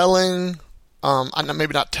most telling,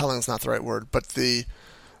 maybe not telling is not the right word, but the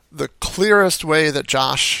clearest way that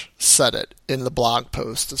Josh said it in the blog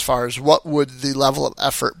post as far as what would the level of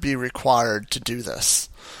effort be required to do this.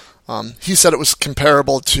 He said it was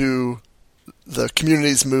comparable to the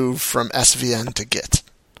community's move from SVN to Git.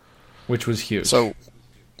 Which was huge. So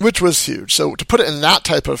to put it in that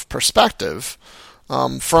type of perspective,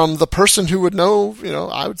 from the person who would know, you know,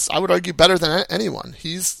 I would argue better than anyone.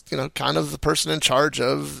 He's, you know, kind of the person in charge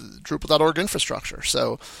of Drupal.org infrastructure.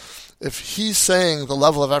 So if he's saying the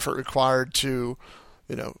level of effort required to,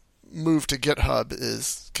 you know, move to GitHub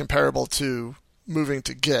is comparable to moving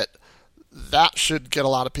to Git, that should get a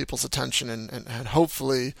lot of people's attention and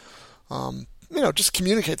hopefully, you know, just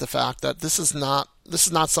communicate the fact that this is not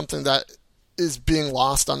something that is being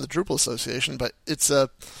lost on the Drupal Association, but it's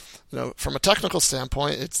from a technical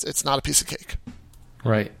standpoint, it's not a piece of cake.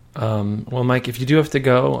 Right. Well, Mike, if you do have to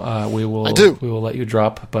go, we will let you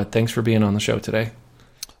drop. But thanks for being on the show today.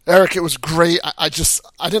 Erik, it was great. I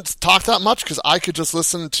didn't talk that much because I could just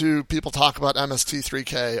listen to people talk about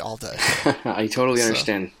MST3K all day. I totally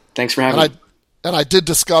understand. Thanks for having me. And I did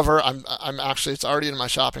discover I'm actually, it's already in my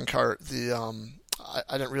shopping cart.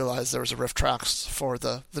 I didn't realize there was a Rifftrax for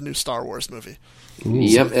the new Star Wars movie. Ooh.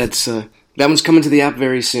 Yep, it's that one's coming to the app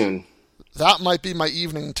very soon. That might be my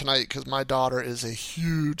evening tonight because my daughter is a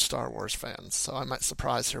huge Star Wars fan, so I might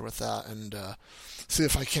surprise her with that and see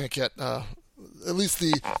if I can't get at least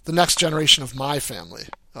the next generation of my family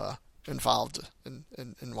involved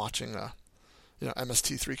in watching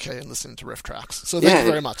MST3K and listening to Rifftrax. So thank you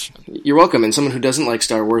very much. You're welcome. And someone who doesn't like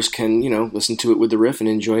Star Wars can, listen to it with the riff and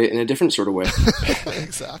enjoy it in a different sort of way.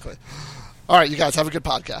 Exactly. All right, you guys have a good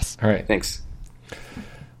podcast. All right. Thanks.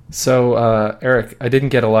 So, Erik, I didn't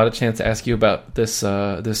get a lot of chance to ask you about this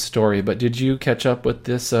story, but did you catch up with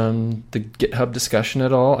this the GitHub discussion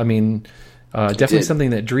at all? I mean, definitely something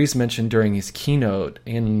that Dries mentioned during his keynote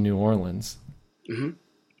in New Orleans. Mm-hmm.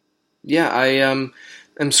 Yeah,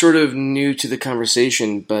 I'm sort of new to the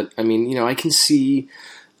conversation, but I mean, I can see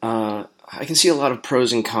a lot of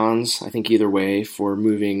pros and cons. I think either way for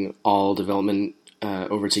moving all development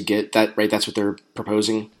over to Git. That's what they're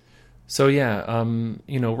proposing. So yeah,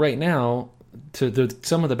 right now,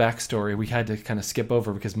 some of the backstory we had to kind of skip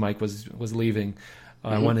over because Mike was leaving.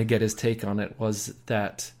 I wanted to get his take on it. Was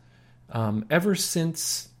that ever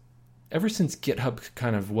since GitHub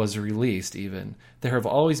kind of was released, even there have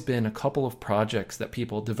always been a couple of projects that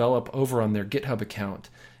people develop over on their GitHub account,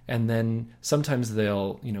 and then sometimes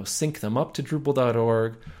they'll sync them up to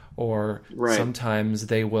Drupal.org, or sometimes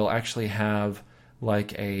they will actually have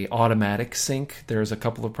like a automatic sync. There's a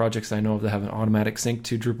couple of projects I know of that have an automatic sync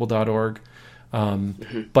to Drupal.org.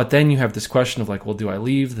 But then you have this question of like, well, do I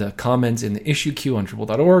leave the comments in the issue queue on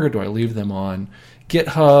Drupal.org or do I leave them on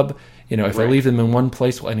GitHub? If I leave them in one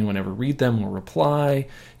place, will anyone ever read them or reply?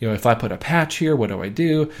 If I put a patch here, what do I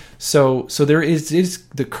do? So there is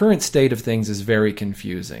the current state of things is very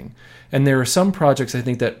confusing. And there are some projects I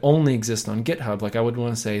think that only exist on GitHub. Like I would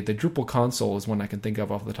want to say the Drupal console is one I can think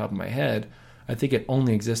of off the top of my head. I think it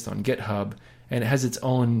only exists on GitHub, and it has its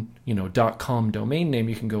own, .com domain name.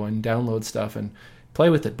 You can go and download stuff and play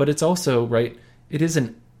with it. But it's also,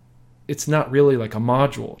 it's not really like a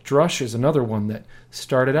module. Drush is another one that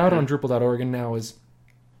started out on Drupal.org and now is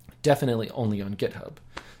definitely only on GitHub.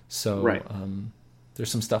 So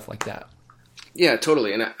there's some stuff like that. Yeah,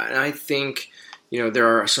 totally. And I think, there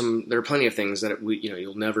are plenty of things that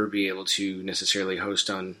you'll never be able to necessarily host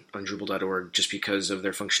on Drupal.org just because of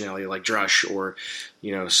their functionality, like Drush, or,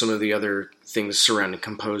 some of the other things surrounding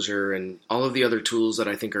Composer and all of the other tools that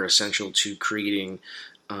I think are essential to creating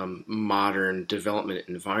modern development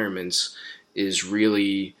environments is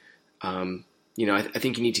really, I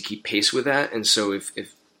think you need to keep pace with that. And so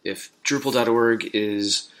if Drupal.org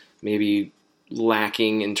is maybe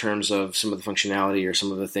lacking in terms of some of the functionality or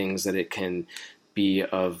some of the things that it can be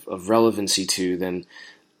of relevancy to, then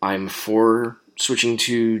I'm for switching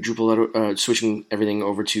to Drupal, switching everything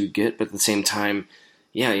over to Git. But at the same time,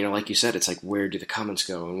 like you said, it's like, where do the comments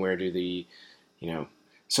go, and where do the,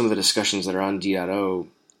 some of the discussions that are on D.O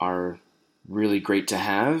are really great to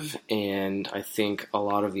have. And I think a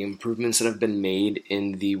lot of the improvements that have been made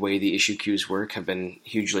in the way the issue queues work have been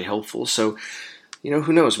hugely helpful. So,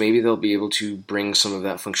 who knows? Maybe they'll be able to bring some of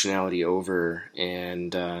that functionality over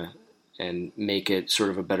and make it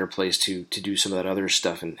sort of a better place to do some of that other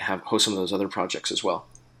stuff and host some of those other projects as well.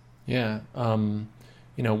 Yeah.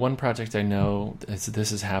 One project I know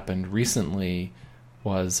this has happened recently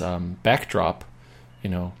was Backdrop.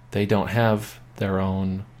 They don't have their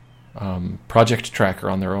own project tracker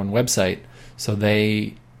on their own website, so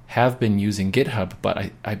they have been using GitHub,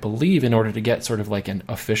 but I believe in order to get sort of like an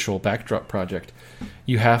official Backdrop project,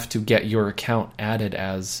 you have to get your account added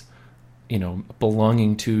as,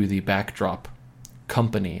 belonging to the Backdrop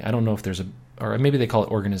company. I don't know if there's or maybe they call it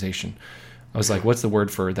organization. I was like, what's the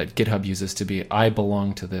word for that GitHub uses to be, I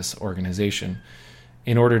belong to this organization?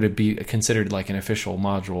 In order to be considered like an official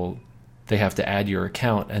module, they have to add your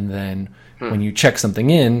account, and then when you check something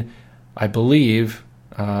in, I believe,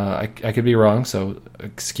 I could be wrong, so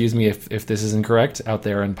excuse me if this is incorrect out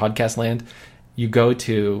there in podcast land, you go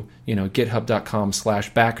to,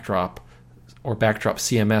 github.com/backdrop or backdrop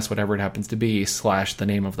CMS, whatever it happens to be, / the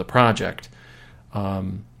name of the project.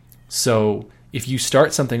 So if you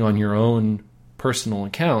start something on your own personal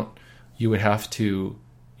account, you would have to,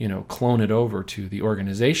 clone it over to the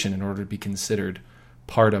organization in order to be considered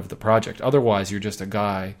part of the project. Otherwise, you're just a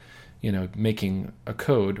guy, making a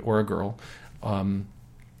code, or a girl.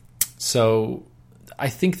 So I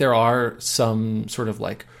think there are some sort of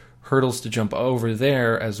like hurdles to jump over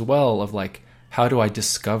there as well, of like, how do I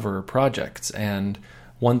discover projects? And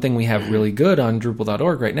one thing we have really good on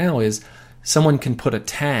Drupal.org right now is someone can put a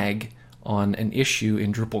tag on an issue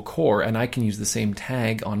in Drupal core, and I can use the same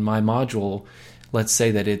tag on my module. Let's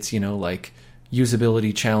say that it's, like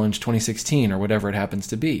usability challenge 2016 or whatever it happens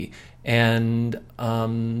to be. And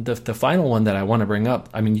the final one that I want to bring up,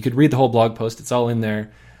 I mean, you could read the whole blog post, it's all in there,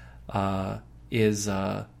 is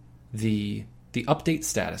the update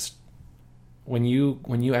status. When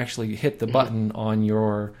you actually hit the button on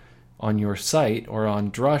your site or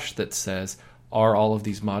on Drush that says, are all of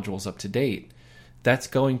these modules up to date, that's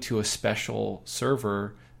going to a special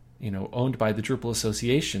server, owned by the Drupal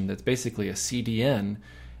Association, that's basically a CDN.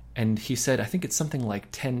 And he said, I think it's something like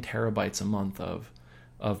 10 terabytes a month of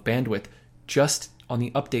bandwidth just on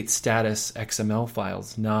the update status XML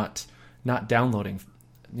files, not downloading,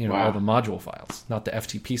 Wow. all the module files, not the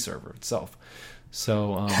FTP server itself.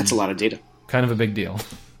 So that's a lot of data. Kind of a big deal.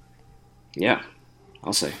 Yeah,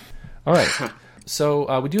 I'll say. All right.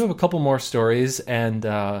 So we do have a couple more stories, and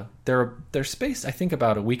they're spaced, I think,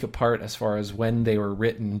 about a week apart as far as when they were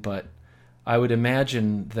written, but I would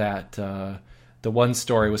imagine that the one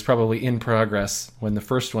story was probably in progress when the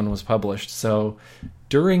first one was published. So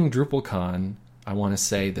during DrupalCon, I want to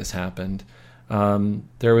say this happened,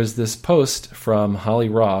 there was this post from Holly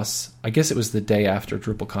Ross, I guess it was the day after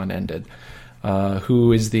DrupalCon ended,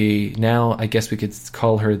 who is now, I guess we could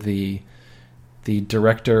call her the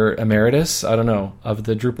director emeritus, I don't know, of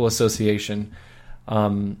the Drupal Association.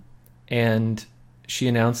 And she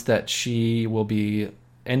announced that she will be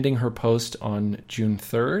ending her post on June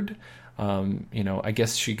 3rd. I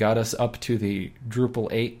guess she got us up to the Drupal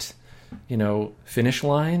 8, finish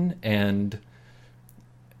line, and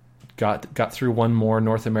got through one more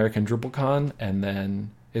North American DrupalCon, and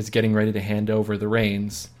then is getting ready to hand over the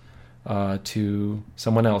reins to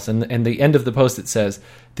someone else. And the end of the post, it says,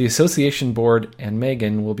 the association board and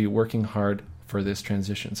Megan will be working hard for this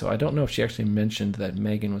transition. So I don't know if she actually mentioned that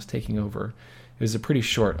Megan was taking over. It was a pretty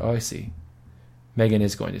short, I see. Megan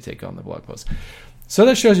is going to take on the blog post. So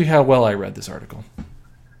that shows you how well I read this article.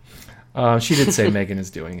 She did say Megan is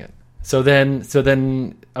doing it. So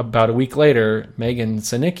then about a week later, Megan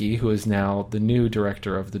Sanicki, who is now the new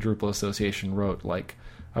director of the Drupal Association, wrote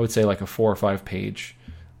I would say a 4 or 5 page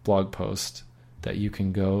blog post that you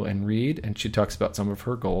can go and read, and she talks about some of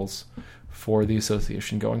her goals for the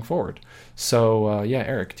association going forward. So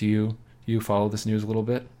Eric, do you you follow this news a little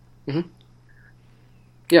bit? Mm-hmm.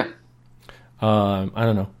 Yeah. I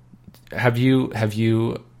don't know. Have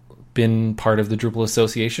you been part of the Drupal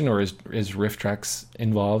Association, or is Rifftrax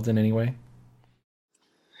involved in any way?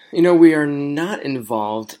 We are not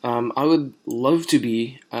involved. I would love to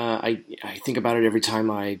be. I think about it every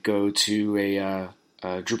time I go to a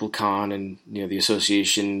DrupalCon, and the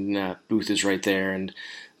association booth is right there, and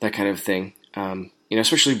that kind of thing.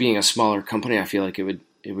 Especially being a smaller company, I feel like it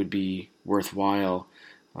would be worthwhile.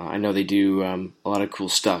 I know they do a lot of cool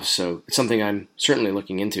stuff, so it's something I'm certainly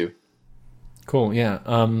looking into. Cool, yeah.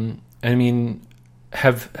 I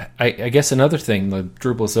guess another thing the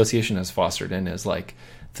Drupal Association has fostered in is like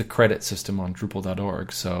the credit system on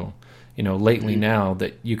Drupal.org. So, lately now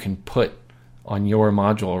that you can put on your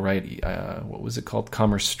module, right? What was it called?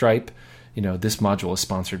 Commerce Stripe. This module is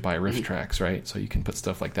sponsored by Rifftrax, right? So you can put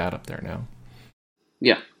stuff like that up there now.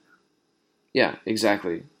 Yeah. Yeah,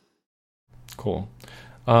 exactly. Cool.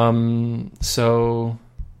 So,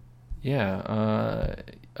 yeah,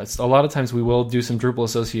 a lot of times we will do some Drupal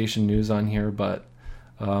Association news on here, but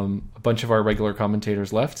a bunch of our regular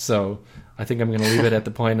commentators left, so I think I'm going to leave it at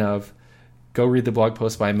the point of go read the blog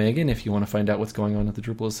post by Megan if you want to find out what's going on at the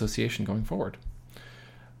Drupal Association going forward.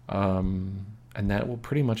 And that will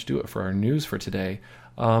pretty much do it for our news for today.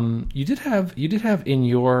 You did have in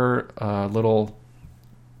your little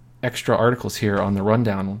extra articles here on the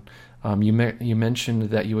rundown. You mentioned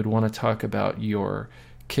that you would want to talk about your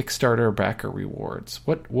Kickstarter backer rewards.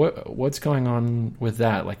 What's going on with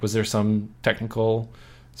that? Like, was there some technical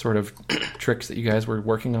sort of tricks that you guys were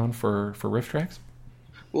working on for Rifftrax?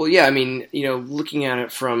 Well, yeah, looking at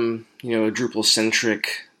it from a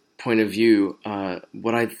Drupal-centric point of view,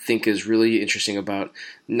 what I think is really interesting about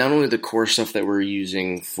not only the core stuff that we're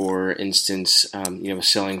using, for instance,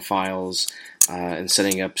 selling files and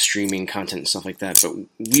setting up streaming content and stuff like that, but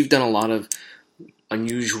we've done a lot of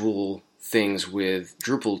unusual things with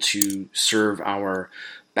Drupal to serve our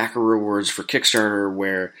backer rewards for Kickstarter,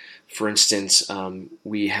 where, for instance,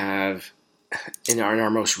 we have in our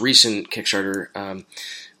most recent Kickstarter,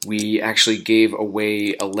 we actually gave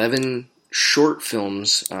away 11 short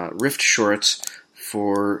films, Rift shorts,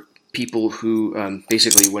 for people who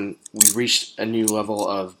basically, when we reached a new level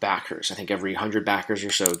of backers, I think every 100 backers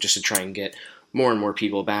or so, just to try and get more and more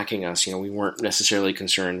people backing us. We weren't necessarily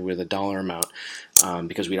concerned with a dollar amount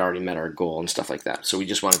because we'd already met our goal and stuff like that. So we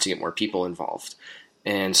just wanted to get more people involved.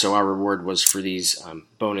 And so our reward was for these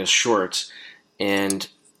bonus shorts. And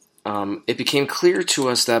it became clear to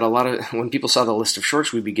us that when people saw the list of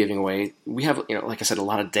shorts we'd be giving away, we have, like I said, a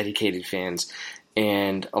lot of dedicated fans.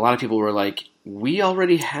 And a lot of people were like, we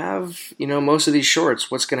already have, most of these shorts.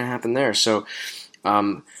 What's going to happen there? So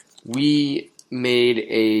we made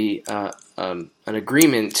an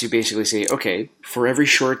agreement to basically say, okay, for every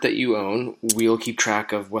short that you own, we'll keep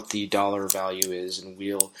track of what the dollar value is, and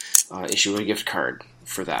we'll issue a gift card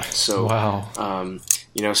for that. So, wow.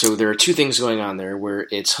 So there are two things going on there, where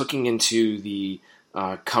it's hooking into the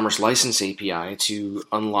Commerce License API to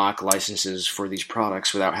unlock licenses for these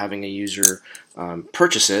products without having a user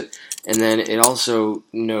purchase it. And then it also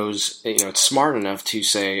knows, it's smart enough to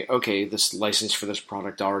say, okay, this license for this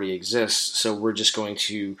product already exists, so we're just going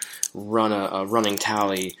to run a running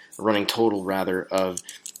total rather, of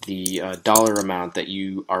the dollar amount that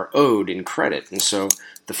you are owed in credit. And so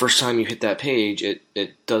the first time you hit that page,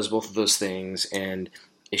 it does both of those things and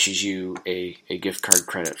issues you a gift card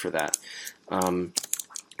credit for that.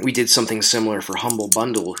 We did something similar for Humble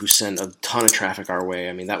Bundle, who sent a ton of traffic our way.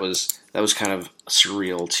 I mean, that was kind of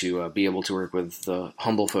surreal to be able to work with the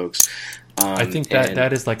Humble folks. I think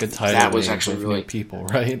that is like a tidal that was wave actually of really new people,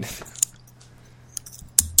 right?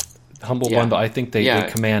 Humble Bundle, I think they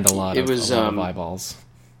command a lot of eyeballs.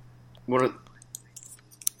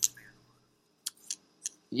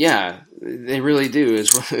 Yeah, they really do.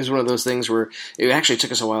 It's one of those things where it actually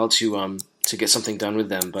took us a while to get something done with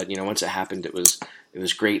them, but once it happened, it was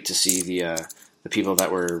great to see the people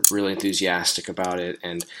that were really enthusiastic about it.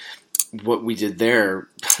 And what we did there,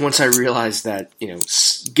 once I realized that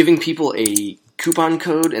giving people a coupon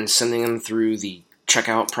code and sending them through the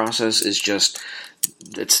checkout process is just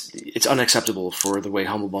it's unacceptable for the way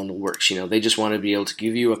Humble Bundle works. They just want to be able to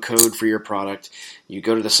give you a code for your product. You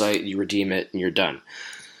go to the site, you redeem it, and you're done.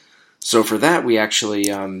 So for that, we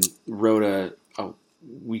actually wrote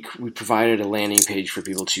we provided a landing page for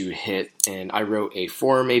people to hit, and I wrote a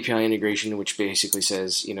form API integration, which basically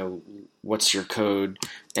says, what's your code,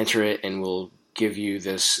 enter it, and we'll give you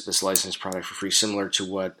this licensed product for free, similar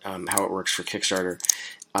to how it works for Kickstarter.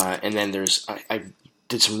 And then I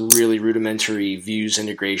did some really rudimentary views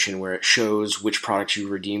integration where it shows which products you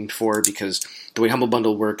redeemed for, because the way Humble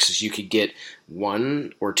Bundle works is you could get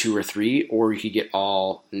 1 or 2 or 3, or you could get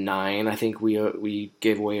all 9. I think we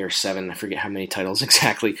gave away, or 7. I forget how many titles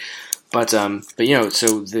exactly. But you know,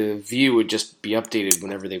 so the view would just be updated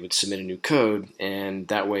whenever they would submit a new code, and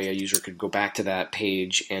that way a user could go back to that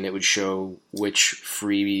page and it would show which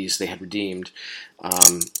freebies they had redeemed,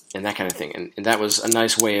 and that kind of thing. And that was a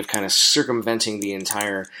nice way of kind of circumventing the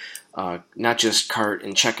entire, not just cart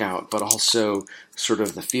and checkout, but also sort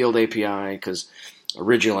of the field API, because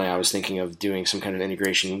originally I was thinking of doing some kind of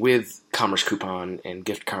integration with Commerce Coupon and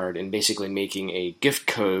gift card, and basically making a gift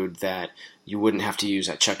code that you wouldn't have to use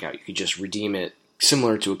at checkout. You could just redeem it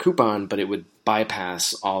similar to a coupon, but it would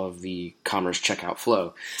bypass all of the commerce checkout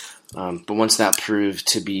flow. But once that proved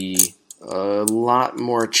to be a lot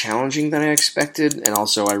more challenging than I expected, and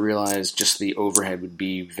also I realized just the overhead would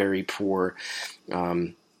be very poor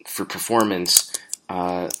for performance,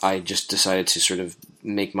 I just decided to sort of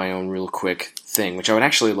make my own real quick thing, which I would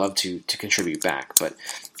actually love to contribute back, but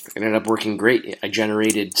it ended up working great. I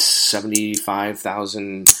generated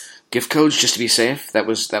 75,000 gift codes just to be safe. That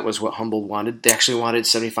was what Humble wanted. They actually wanted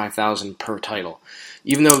 75,000 per title,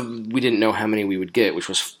 even though we didn't know how many we would get, which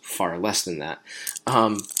was far less than that.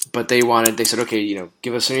 But they said, okay, you know,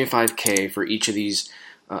 give us 75K for each of these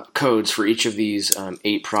codes for each of these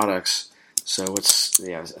 8 products. So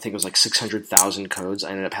I think it was like 600,000 codes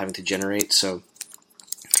I ended up having to generate. So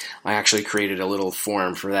I actually created a little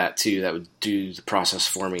form for that too that would do the process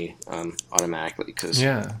for me automatically, because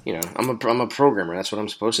you know, I'm a programmer. That's what I'm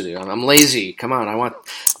supposed to do. I'm lazy. Come on,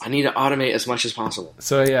 I need to automate as much as possible.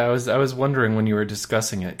 So yeah, I was wondering when you were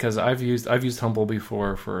discussing it, because I've used Humble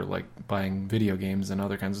before for like buying video games and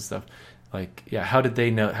other kinds of stuff. Like, yeah, how did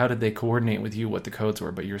they coordinate with you what the codes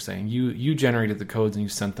were? But you're saying you generated the codes and you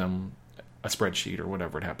sent them a spreadsheet or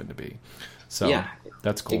whatever it happened to be. So yeah,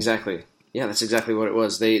 that's cool. Exactly. Yeah, that's exactly what it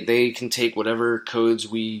was. They can take whatever codes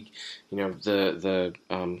the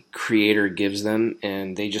creator gives them,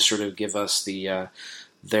 and they just sort of give us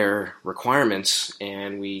their requirements,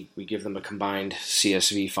 and we give them a combined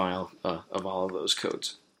CSV file of all of those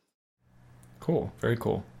codes. Cool, very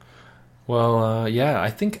cool. Well, yeah, I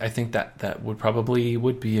think that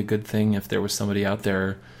would be a good thing if there was somebody out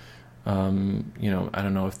there. You know, I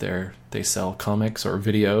don't know if they sell comics or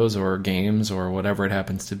videos or games or whatever it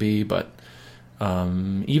happens to be, but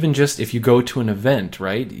even just if you go to an event,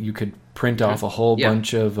 right, you could print off a whole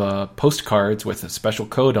bunch of postcards with a special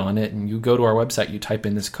code on it, and you go to our website, you type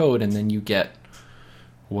in this code, and then you get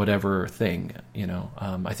whatever thing, you know.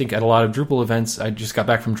 I think at a lot of Drupal events, I just got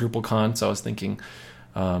back from DrupalCon, so I was thinking,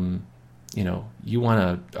 you know, you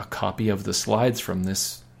want a copy of the slides from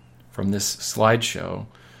this slideshow,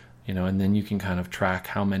 you know, and then you can kind of track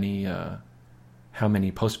how many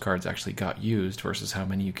postcards actually got used versus how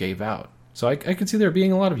many you gave out. So I could see there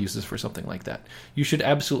being a lot of uses for something like that. You should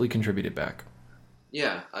absolutely contribute it back.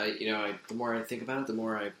 Yeah, the more I think about it, the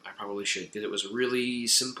more I probably should, because it was a really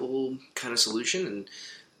simple kind of solution and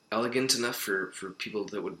elegant enough for people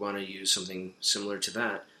that would want to use something similar to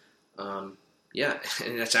that. Yeah,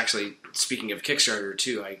 and that's actually, speaking of Kickstarter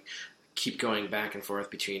too, I keep going back and forth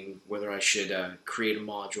between whether I should create a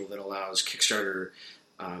module that allows Kickstarter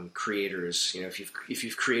creators. You know, if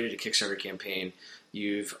you've created a Kickstarter campaign,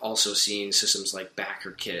 you've also seen systems like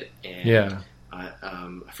BackerKit and I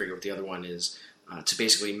forget what the other one is, to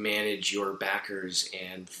basically manage your backers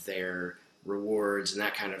and their rewards and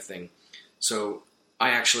that kind of thing. So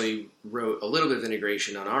I actually wrote a little bit of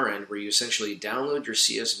integration on our end where you essentially download your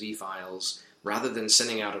CSV files. Rather than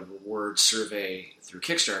sending out a reward survey through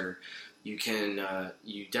Kickstarter, you can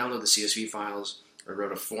you download the CSV files. I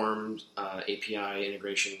wrote a form API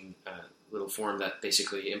integration little form that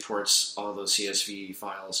basically imports all those CSV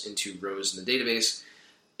files into rows in the database.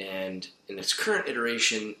 And in its current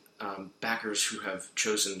iteration, backers who have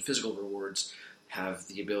chosen physical rewards have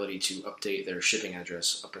the ability to update their shipping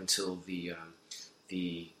address up until the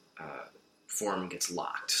form gets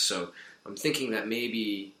locked. So I'm thinking that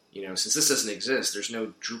maybe, you know, since this doesn't exist, there's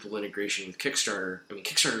no Drupal integration with Kickstarter. I mean,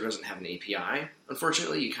 Kickstarter doesn't have an API,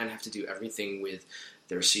 unfortunately. You kind of have to do everything with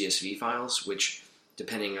their CSV files, which,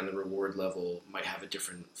 depending on the reward level, might have a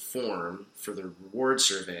different form for the reward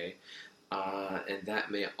survey. And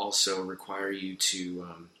that may also require you to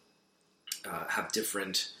have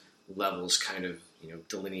different levels kind of, you know,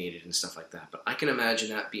 delineated and stuff like that. But I can imagine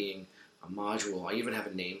that being a module. I even have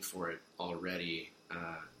a name for it already,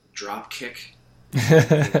 Dropkick.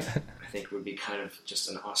 I think would be kind of just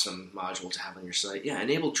an awesome module to have on your site. Yeah,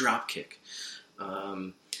 enable Dropkick.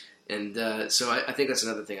 So I think that's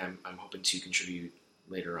another thing I'm hoping to contribute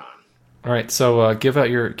later on. All right, so give out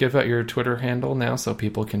your Twitter handle now so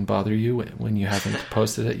people can bother you when you haven't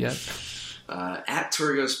posted it yet. At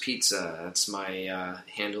Torgo's Pizza. That's my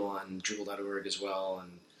handle on Drupal.org as well,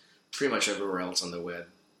 and pretty much everywhere else on the web.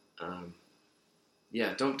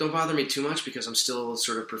 Don't bother me too much because I'm still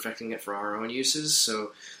sort of perfecting it for our own uses.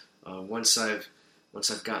 So once I've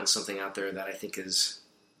gotten something out there that I think is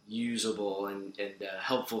usable and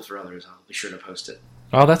helpful for others, I'll be sure to post it.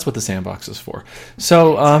 Oh, that's what the sandbox is for.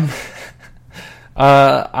 So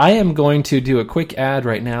I am going to do a quick ad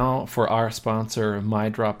right now for our sponsor,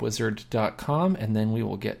 mydropwizard.com, and then we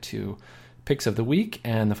will get to picks of the week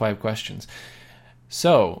and the 5 questions.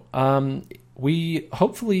 So we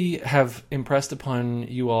hopefully have impressed upon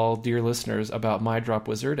you all, dear listeners, about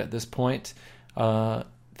MyDropWizard at this point.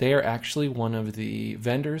 They are actually one of the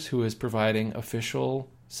vendors who is providing official,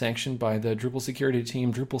 sanctioned by the Drupal security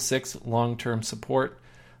team, Drupal 6 long-term support.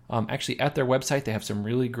 Actually, at their website, they have some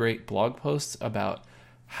really great blog posts about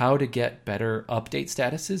how to get better update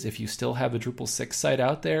statuses. If you still have a Drupal 6 site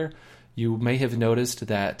out there, you may have noticed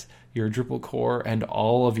that your Drupal core and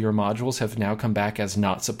all of your modules have now come back as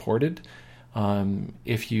not supported.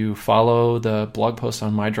 If you follow the blog post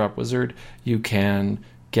on MyDropWizard, you can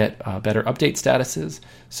get better update statuses.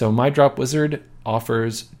 So MyDropWizard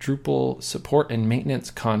offers Drupal support and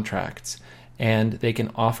maintenance contracts, and they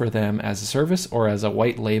can offer them as a service or as a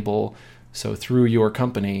white label, so through your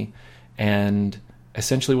company. And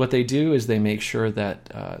essentially what they do is they make sure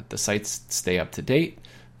that the sites stay up to date.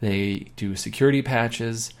 They do security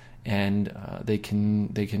patches, and they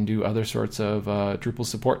can do other sorts of Drupal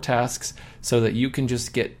support tasks so that you can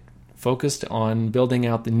just get focused on building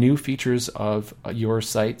out the new features of your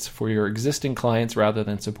sites for your existing clients rather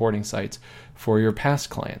than supporting sites for your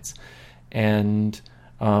past clients. And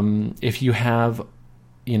if you have,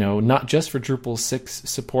 not just for Drupal 6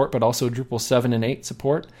 support, but also Drupal 7 and 8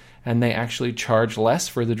 support, and they actually charge less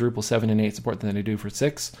for the Drupal 7 and 8 support than they do for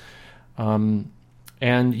 6.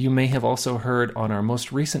 And you may have also heard on our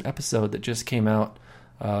most recent episode that just came out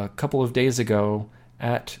a couple of days ago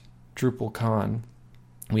at DrupalCon,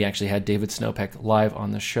 we actually had David Snowpeck live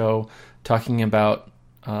on the show talking about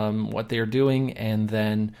what they are doing. And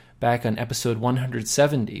then back on episode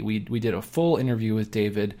 170, we did a full interview with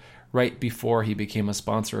David right before he became a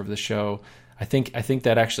sponsor of the show. I think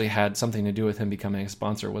that actually had something to do with him becoming a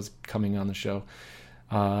sponsor, was coming on the show.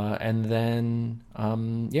 And then,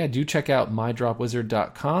 do check out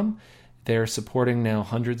mydropwizard.com. They're supporting now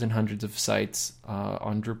hundreds and hundreds of sites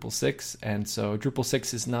on Drupal 6. And so Drupal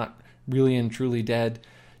 6 is not really and truly dead.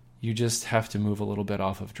 You just have to move a little bit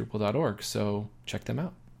off of Drupal.org. So check them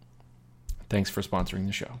out. Thanks for sponsoring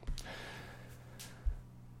the show.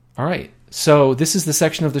 All right. So this is the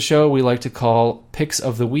section of the show we like to call Picks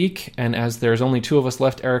of the Week. And as there's only 2 of us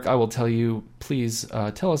left, Eric, I will tell you, please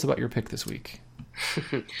tell us about your pick this week.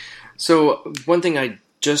 So one thing I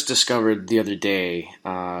just discovered the other day,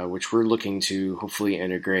 which we're looking to hopefully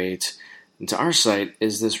integrate into our site,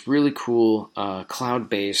 is this really cool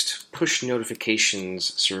cloud-based push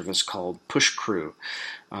notifications service called PushCrew,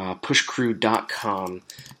 pushcrew.com.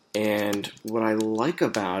 And what I like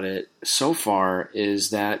about it so far is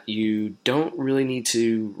that you don't really need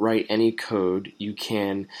to write any code. You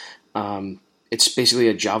can, it's basically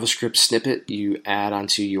a JavaScript snippet you add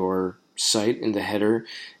onto your site in the header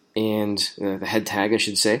and the head tag, I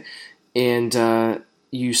should say, and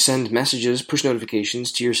you send messages, push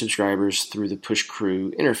notifications to your subscribers through the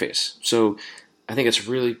PushCrew interface. So I think it's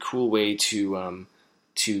a really cool way to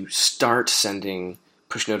start sending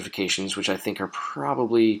push notifications, which I think are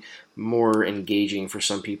probably more engaging for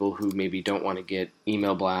some people who maybe don't want to get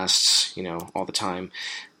email blasts, all the time.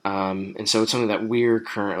 And so it's something that we're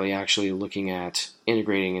currently actually looking at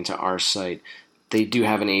integrating into our site. They do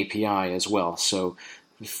have an API as well. So,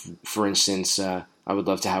 for instance, I would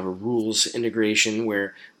love to have a rules integration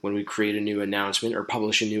where when we create a new announcement or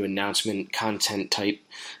publish a new announcement content type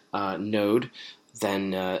node,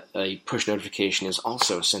 then a push notification is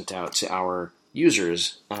also sent out to our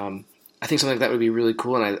users. I think something like that would be really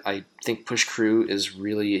cool, and I think PushCrew is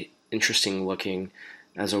really interesting looking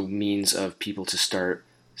as a means of people to start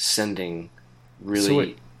sending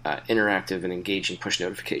really interactive and engaging push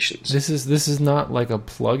notifications. This is not like a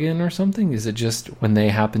plugin or something? Is it just when they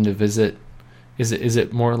happen to visit? Is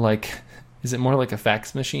it more like a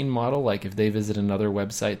fax machine model? Like if they visit another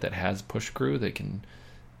website that has PushCrew, they can.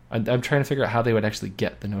 I'm trying to figure out how they would actually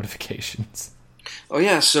get the notifications. Oh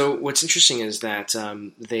yeah. So what's interesting is that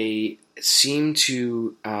they seem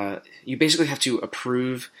to. You basically have to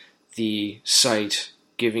approve the site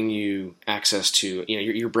giving you access to,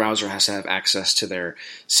 your browser has to have access to their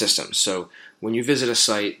system. So when you visit a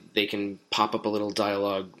site, they can pop up a little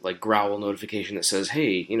dialog like growl notification that says,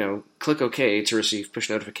 hey, click OK to receive push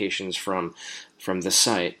notifications from this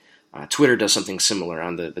site. Twitter does something similar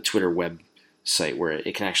on the Twitter web site where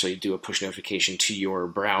it can actually do a push notification to your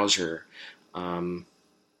browser,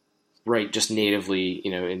 right, just natively,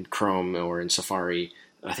 in Chrome or in Safari.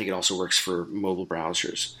 I think it also works for mobile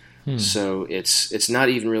browsers. So it's not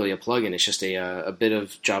even really a plugin. It's just a bit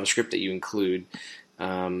of JavaScript that you include,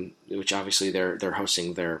 which obviously they're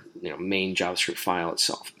hosting their main JavaScript file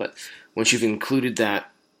itself. But once you've included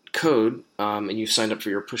that code and you've signed up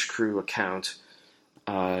for your Push Crew account,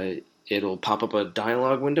 it'll pop up a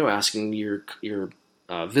dialog window asking your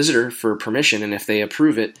visitor for permission, and if they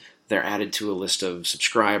approve it, they're added to a list of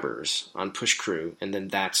subscribers on Push Crew, and then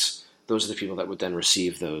those are the people that would then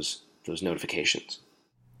receive those notifications.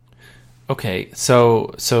 Okay,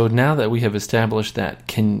 so now that we have established that,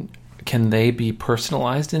 can they be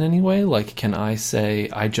personalized in any way? Like, can I say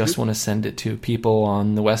I just want to send it to people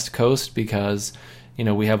on the West Coast because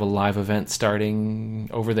we have a live event starting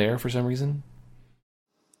over there for some reason?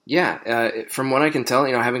 Yeah, from what I can tell,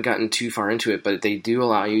 I haven't gotten too far into it, but they do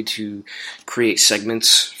allow you to create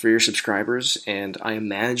segments for your subscribers, and I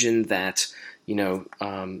imagine that,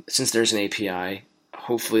 since there's an API,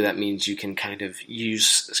 hopefully that means you can kind of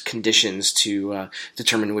use conditions to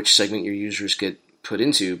determine which segment your users get put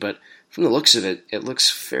into, but from the looks of it, it looks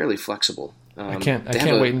fairly flexible. I can't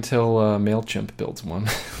wait until MailChimp builds one.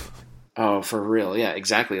 Oh, for real? Yeah,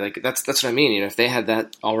 exactly. Like that's what I mean. If they had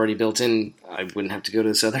that already built in, I wouldn't have to go to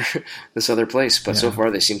this other place. But so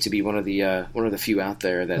far, they seem to be one of the few out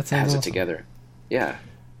there that has awesome. It together. Yeah.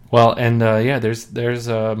 Well, and there's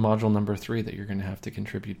module number 3 that you're going to have to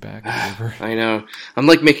contribute back. I know. I'm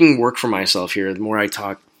like making work for myself here. The more I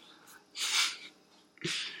talk.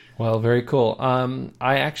 Well, very cool.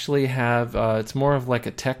 I actually have. It's more of like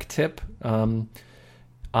a tech tip.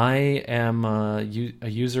 I am a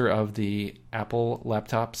user of the Apple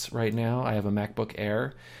laptops right now. I have a MacBook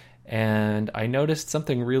Air, and I noticed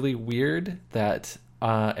something really weird that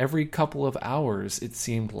every couple of hours, it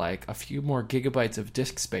seemed like a few more gigabytes of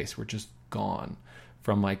disk space were just gone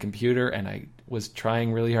from my computer, and I was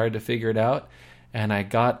trying really hard to figure it out, and I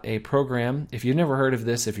got a program. If you've never heard of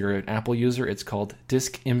this, if you're an Apple user, it's called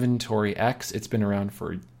Disk Inventory X. It's been around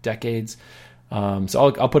for decades.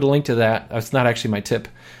 So I'll put a link to that. That's not actually my tip,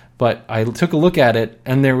 but I took a look at it,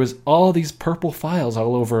 and there was all these purple files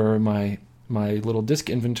all over my little disk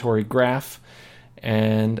inventory graph,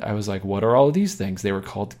 and I was like, what are all of these things? They were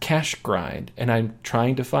called cache grind, and I'm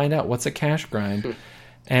trying to find out what's a cache grind,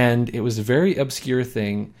 and it was a very obscure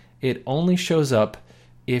thing. It only shows up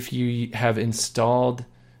if you have installed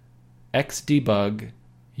Xdebug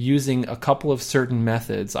using a couple of certain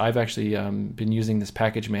methods. I've actually been using this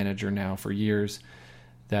package manager now for years.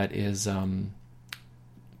 That is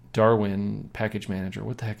Darwin Package Manager.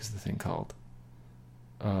 What the heck is the thing called?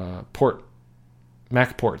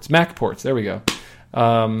 Mac ports. There we go.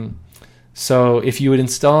 So if you had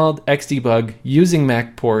installed Xdebug using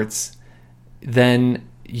Mac ports, then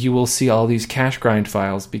you will see all these cache grind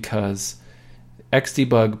files because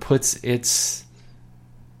Xdebug puts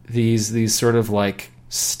these sort of like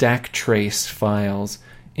stack trace files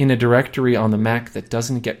in a directory on the Mac that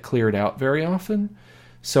doesn't get cleared out very often.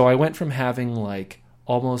 So I went from having like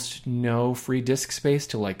almost no free disk space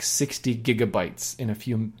to like 60 gigabytes in a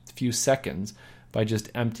few seconds by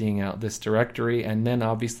just emptying out this directory. And then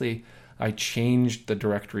obviously I changed the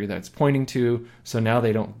directory that's pointing to, so now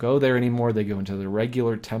they don't go there anymore. They go into the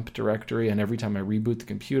regular temp directory, and every time I reboot the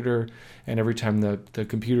computer and every time the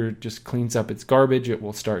computer just cleans up its garbage, it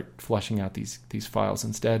will start flushing out these files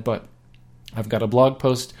instead. But I've got a blog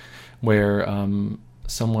post where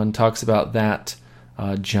someone talks about that,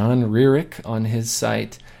 John Rearick on his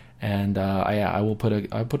site, and I'll put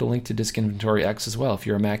a link to Disk Inventory X as well. If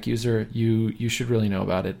you're a Mac user, you should really know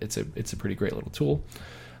about it. It's a pretty great little tool.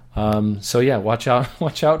 So yeah, watch out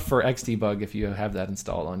for Xdebug if you have that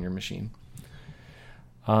installed on your machine.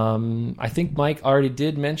 I think Mike already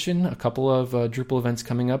did mention a couple of Drupal events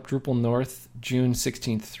coming up. Drupal North, June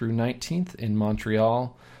 16th through 19th in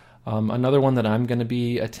Montreal. Another one that I'm going to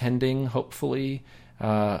be attending, hopefully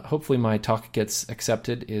my talk gets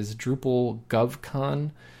accepted, is Drupal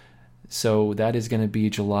GovCon. So that is going to be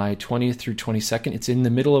July 20th through 22nd. It's in the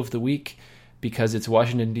middle of the week because it's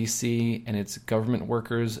Washington, D.C., and it's government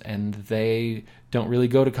workers, and they don't really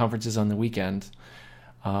go to conferences on the weekend.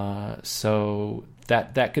 So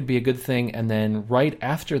that could be a good thing. And then right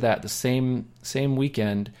after that, the same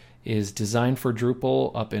weekend, is Design for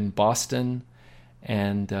Drupal up in Boston.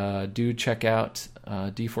 And do check out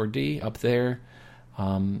D4D up there.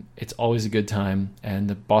 It's always a good time, and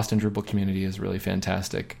the Boston Drupal community is really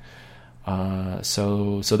fantastic.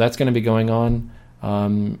 So that's going to be going on.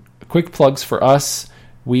 Quick plugs for us.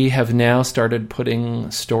 We have now started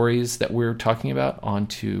putting stories that we're talking about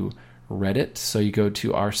onto Reddit. So you go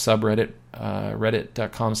to our subreddit,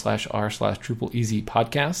 reddit.com/r/DrupalEasy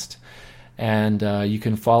podcast. And you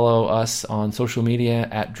can follow us on social media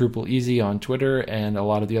at DrupalEasy on Twitter and a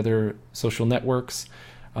lot of the other social networks.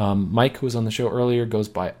 Mike, who was on the show earlier, goes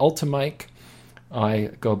by Ultimike.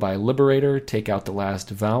 I go by Liberator, take out the last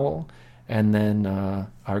vowel. And then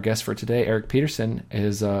our guest for today, Erik Peterson,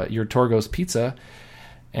 is Your Torgo's Pizza.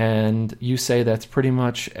 And you say that's pretty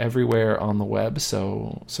much everywhere on the web.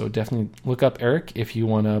 So definitely look up Erik if you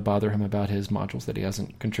want to bother him about his modules that he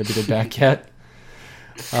hasn't contributed back yet.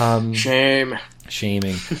 Shaming.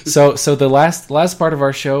 So the last part of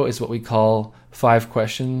our show is what we call 5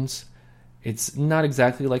 questions. It's not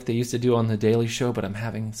exactly like they used to do on the Daily Show, but I'm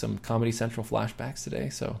having some Comedy Central flashbacks today,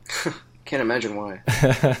 so can't imagine why.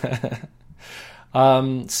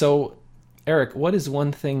 So Erik, what is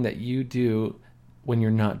one thing that you do when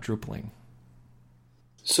you're not Drupaling?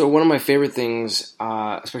 So one of my favorite things,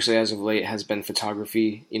 especially as of late, has been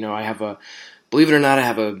photography. Believe it or not, I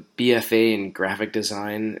have a BFA in graphic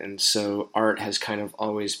design, and so art has kind of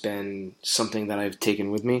always been something that I've taken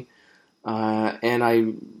with me. And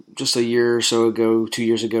I, just a year or so ago, 2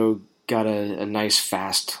 years ago, got a nice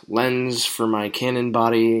fast lens for my Canon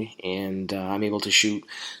body, and I'm able to shoot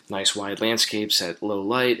nice wide landscapes at low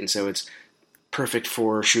light, and so it's perfect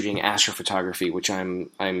for shooting astrophotography, which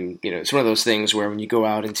it's one of those things where when you go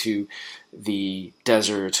out into the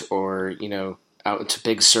desert or, out into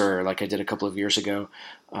Big Sur, like I did a couple of years ago,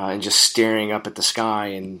 and just staring up at the sky,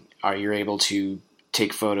 and you're able to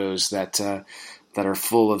take photos that are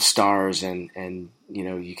full of stars, and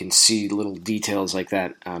you can see little details like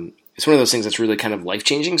that. It's one of those things that's really kind of life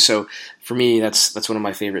changing. So for me, that's one of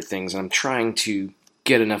my favorite things. And I'm trying to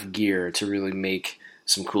get enough gear to really make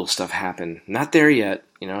some cool stuff happen. Not there yet.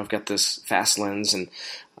 I've got this fast lens, and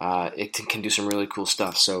it can do some really cool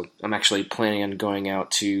stuff. So I'm actually planning on going out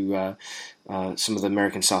to some of the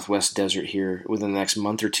American Southwest desert here within the next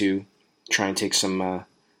month or two, try and take some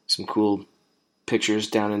cool pictures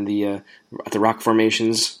down in the rock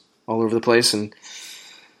formations all over the place, and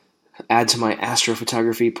add to my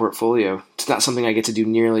astrophotography portfolio. It's not something I get to do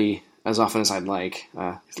nearly as often as I'd like.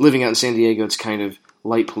 Living out in San Diego, it's kind of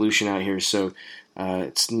light pollution out here, so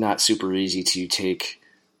it's not super easy to take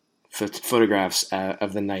photographs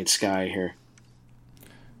of the night sky here.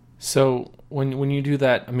 So when you do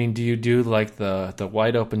that, do you do like the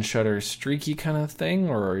wide open shutter streaky kind of thing,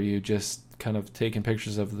 or are you just kind of taking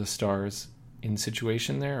pictures of the stars in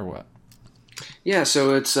situation there, or what? Yeah,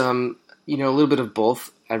 so it's a little bit of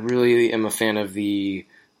both. I really am a fan of the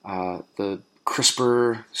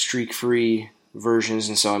crisper, streak-free versions,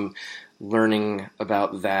 and so I'm learning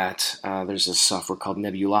about that. There's a software called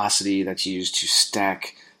Nebulosity that's used to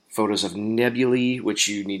stack photos of nebulae, which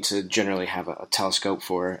you need to generally have a telescope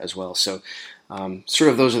for as well. So sort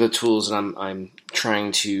of those are the tools that I'm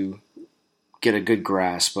trying to get a good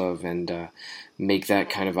grasp of, and make that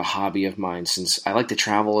kind of a hobby of mine, since I like to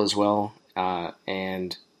travel as well,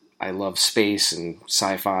 and I love space and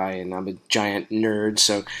sci-fi, and I'm a giant nerd,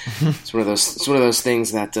 so it's one of those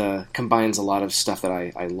things that combines a lot of stuff that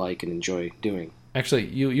I like and enjoy doing. Actually,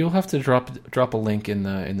 you'll have to drop a link in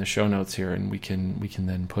the show notes here, and we can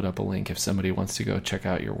then put up a link if somebody wants to go check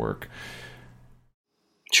out your work.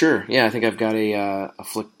 Sure. Yeah, I think I've got a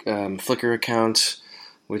Flickr account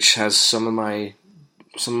which has some of my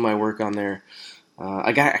work on there.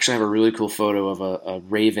 I actually have a really cool photo of a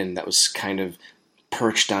raven that was kind of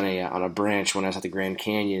perched on a branch when I was at the Grand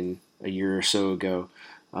Canyon a year or so ago.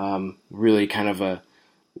 Really kind of a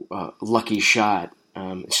lucky shot.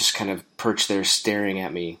 It's just kind of perched there staring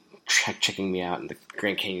at me, checking me out, and the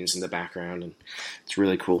Grand Canyon's in the background, and it's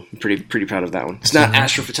really cool. I'm pretty proud of that one. It's not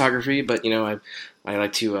astrophotography, but I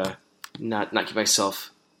like to not keep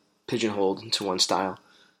myself pigeonholed into one style.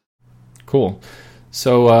 Cool.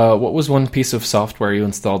 So what was one piece of software you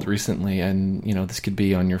installed recently? And this could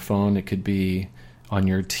be on your phone, it could be on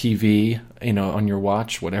your TV, on your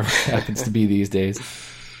watch, whatever it happens to be these days.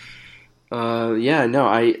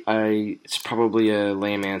 It's probably a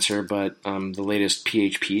lame answer, but the latest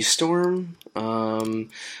PHP Storm.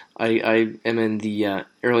 I am in the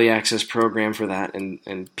early access program for that,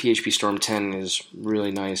 and PHP Storm 10 is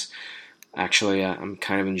really nice. Actually, I'm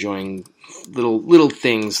kind of enjoying little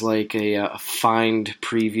things like a find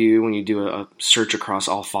preview. When you do a search across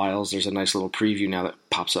all files, there's a nice little preview now that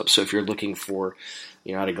pops up. So if you're looking for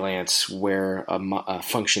at a glance where a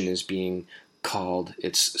function is being called.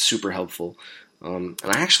 It's super helpful. And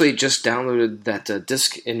I actually just downloaded that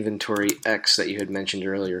disk inventory X that you had mentioned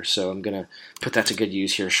earlier, so I'm going to put that to good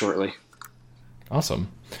use here shortly.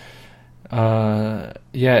 Awesome.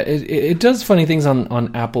 It does funny things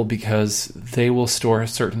on Apple because they will store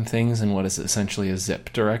certain things in what is essentially a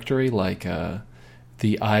zip directory, like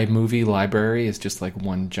the iMovie library is just like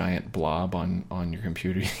one giant blob on your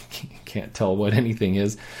computer. You can't tell what anything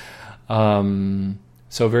is.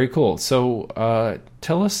 So very cool. So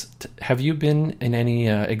tell us, have you been in any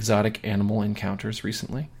exotic animal encounters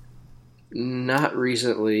recently? Not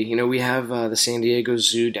recently. We have the San Diego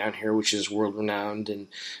Zoo down here, which is world-renowned, and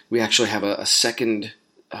we actually have a second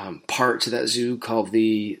part to that zoo called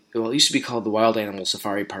it used to be called the Wild Animal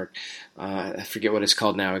Safari Park. I forget what it's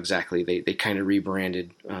called now exactly. They kind of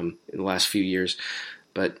rebranded in the last few years.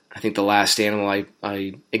 But I think the last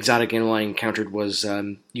exotic animal I encountered was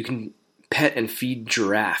you can pet and feed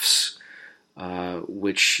giraffes,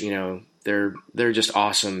 which, they're just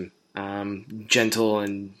awesome, gentle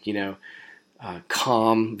and,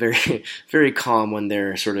 calm, very, very calm when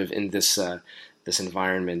they're sort of in this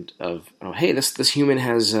environment of, oh, hey, this human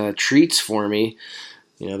has treats for me.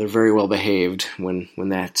 They're very well behaved when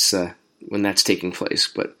that's taking place.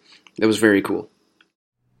 But it was very cool.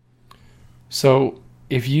 So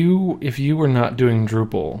if you were not doing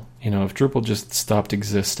Drupal, if Drupal just stopped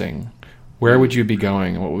existing, where would you be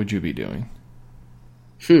going and what would you be doing?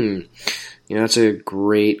 That's a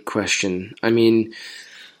great question. I mean,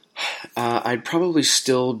 I'd probably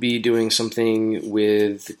still be doing something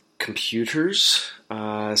with computers,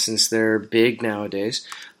 since they're big nowadays.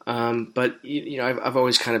 But I've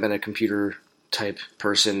always kind of been a computer type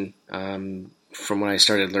person, from when I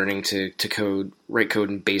started learning to write code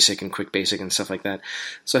in BASIC and Quick Basic and stuff like that.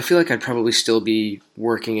 So I feel like I'd probably still be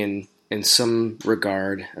working in some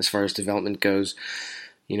regard as far as development goes.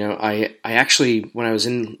 I actually, when I was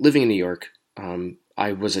living in New York,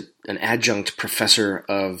 I was an adjunct professor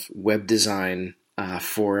of web design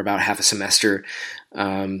for about half a semester,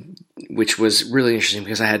 which was really interesting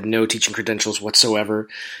because I had no teaching credentials whatsoever.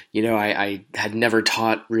 I had never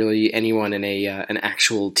taught really anyone in an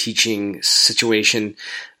actual teaching situation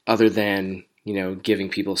other than, giving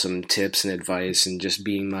people some tips and advice and just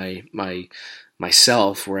being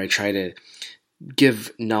myself, where I try to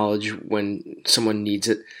give knowledge when someone needs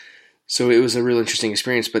it. So it was a real interesting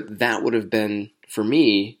experience, but that would have been, for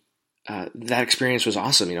me, that experience was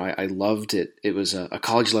awesome. I loved it. It was a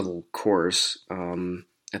college level course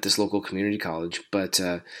at this local community college, but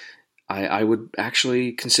I would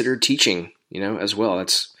actually consider teaching, as well.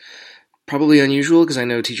 That's probably unusual because I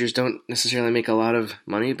know teachers don't necessarily make a lot of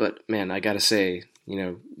money, but man, I gotta say,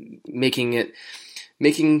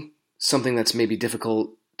 making something that's maybe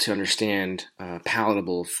difficult to understand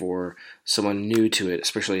palatable for someone new to it,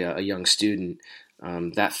 especially a young student,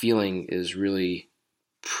 that feeling is really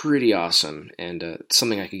pretty awesome, and it's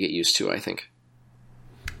something I could get used to, I think.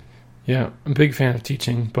 Yeah, I'm a big fan of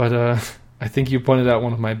teaching, but I think you pointed out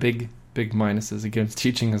one of my big minuses against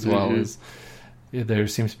teaching as well, is there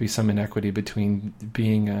seems to be some inequity between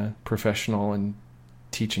being a professional and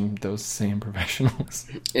teaching those same professionals.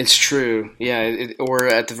 It's true, yeah, or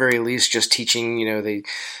at the very least, just teaching.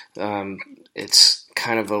 It's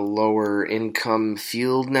kind of a lower income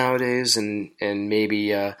field nowadays, and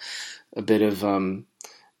maybe a bit of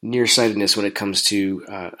nearsightedness when it comes to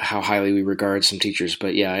how highly we regard some teachers.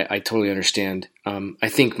 But yeah, I totally understand. I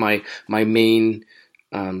think my main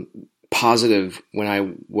positive when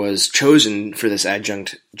I was chosen for this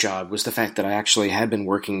adjunct job was the fact that I actually had been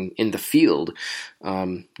working in the field.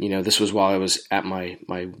 This was while I was at my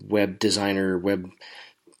web designer, web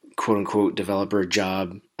quote unquote developer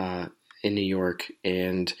job in New York.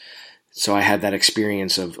 And so I had that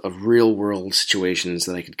experience of real world situations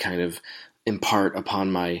that I could kind of impart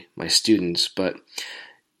upon my students. But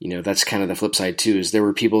that's kind of the flip side too, is there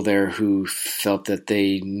were people there who felt that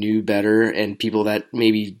they knew better, and people that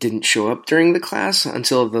maybe didn't show up during the class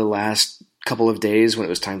until the last couple of days when it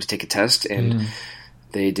was time to take a test, and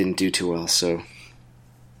they didn't do too well. So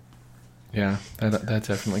yeah, that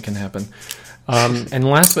definitely can happen. And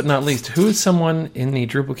last but not least, who is someone in the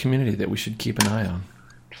Drupal community that we should keep an eye on?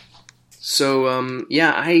 So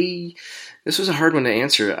this was a hard one to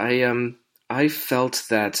answer. I felt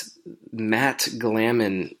that Matt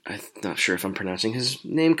Glaman, I'm not sure if I'm pronouncing his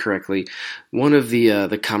name correctly, one of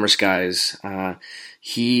the commerce guys,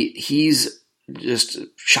 he's just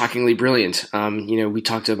shockingly brilliant. We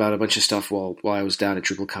talked about a bunch of stuff while I was down at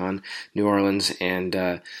DrupalCon, New Orleans,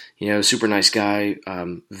 and super nice guy,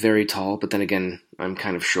 very tall, but then again, I'm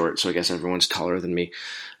kind of short, so I guess everyone's taller than me.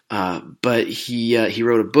 But he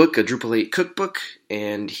wrote a book, a Drupal 8 cookbook,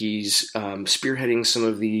 and he's spearheading some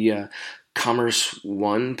of the Commerce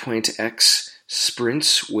 1.x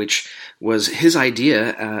sprints, which was his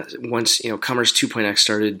idea. Once Commerce 2.x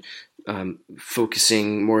started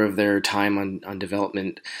focusing more of their time on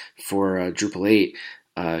development for Drupal 8,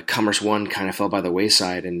 Commerce 1 kind of fell by the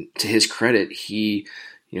wayside. And to his credit, he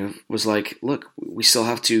was like, look, we still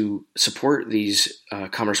have to support these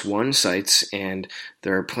Commerce 1 sites, and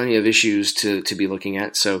there are plenty of issues to be looking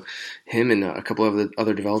at. So him and a couple of the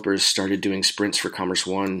other developers started doing sprints for Commerce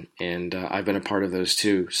 1, and I've been a part of those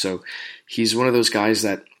too. So he's one of those guys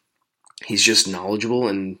that he's just knowledgeable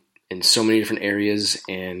in so many different areas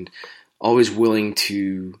and always willing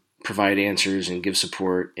to provide answers and give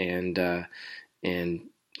support. And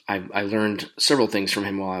I learned several things from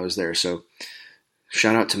him while I was there. So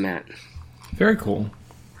shout out to Matt. Very cool.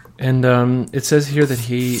 And it says here that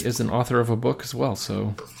he is an author of a book as well.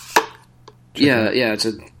 So yeah, it's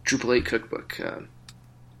a Drupal 8 cookbook.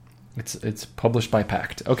 It's published by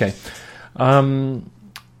Pact. Okay.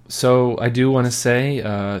 So I do want to say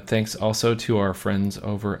thanks also to our friends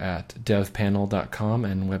over at devpanel.com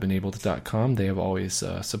and webenabled.com. They have always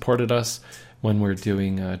supported us when we're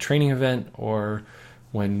doing a training event or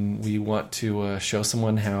when we want to show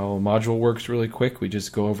someone how a module works really quick. We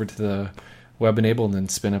just go over to the Web Enabled and then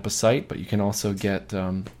spin up a site. But you can also get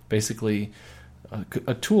basically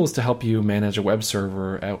tools to help you manage a web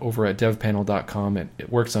server over at devpanel.com. It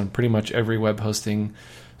works on pretty much every web hosting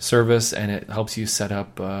service, and it helps you set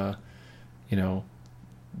up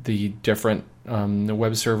the different the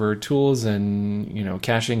web server tools and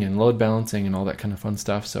caching and load balancing and all that kind of fun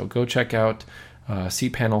stuff. So go check out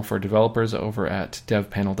cPanel for developers over at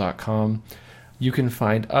devpanel.com. You can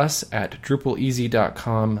find us at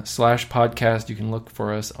DrupalEasy.com/podcast. You can look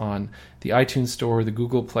for us on the iTunes Store, the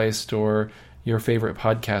Google Play Store, your favorite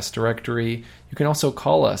podcast directory. You can also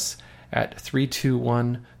call us at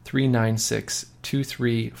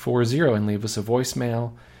 321-396-2340 and leave us a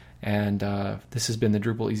voicemail. And this has been the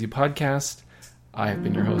Drupal Easy Podcast. I have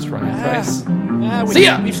been your host, Ryan Price. See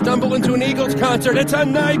ya! We stumble into an Eagles concert. It's a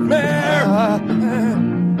nightmare!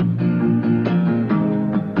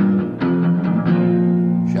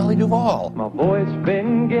 Shelley Duvall. My voice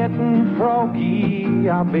been getting froggy.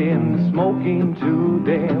 I've been smoking too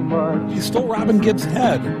damn much. You stole Robin Gibbs'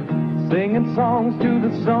 head. Singing songs to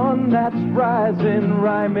the sun that's rising,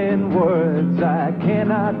 rhyming words I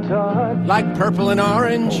cannot touch. Like purple and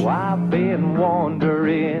orange. Oh, I've been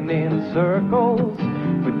wandering in circles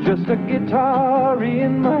with just a guitar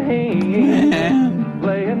in my hand.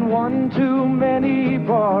 Playing one too many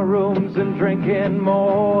bar rooms and drinking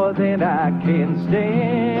more than I can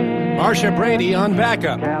stand. Marcia Brady on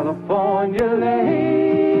backup. California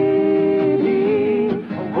lady,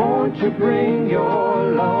 won't you bring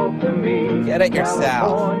your love to me? Get it yourself.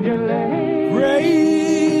 California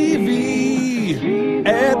lady, Gravy.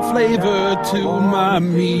 Add flavor to my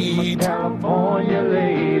meat. California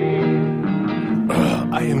lady.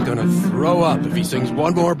 I am gonna throw up if he sings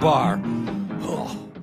one more bar.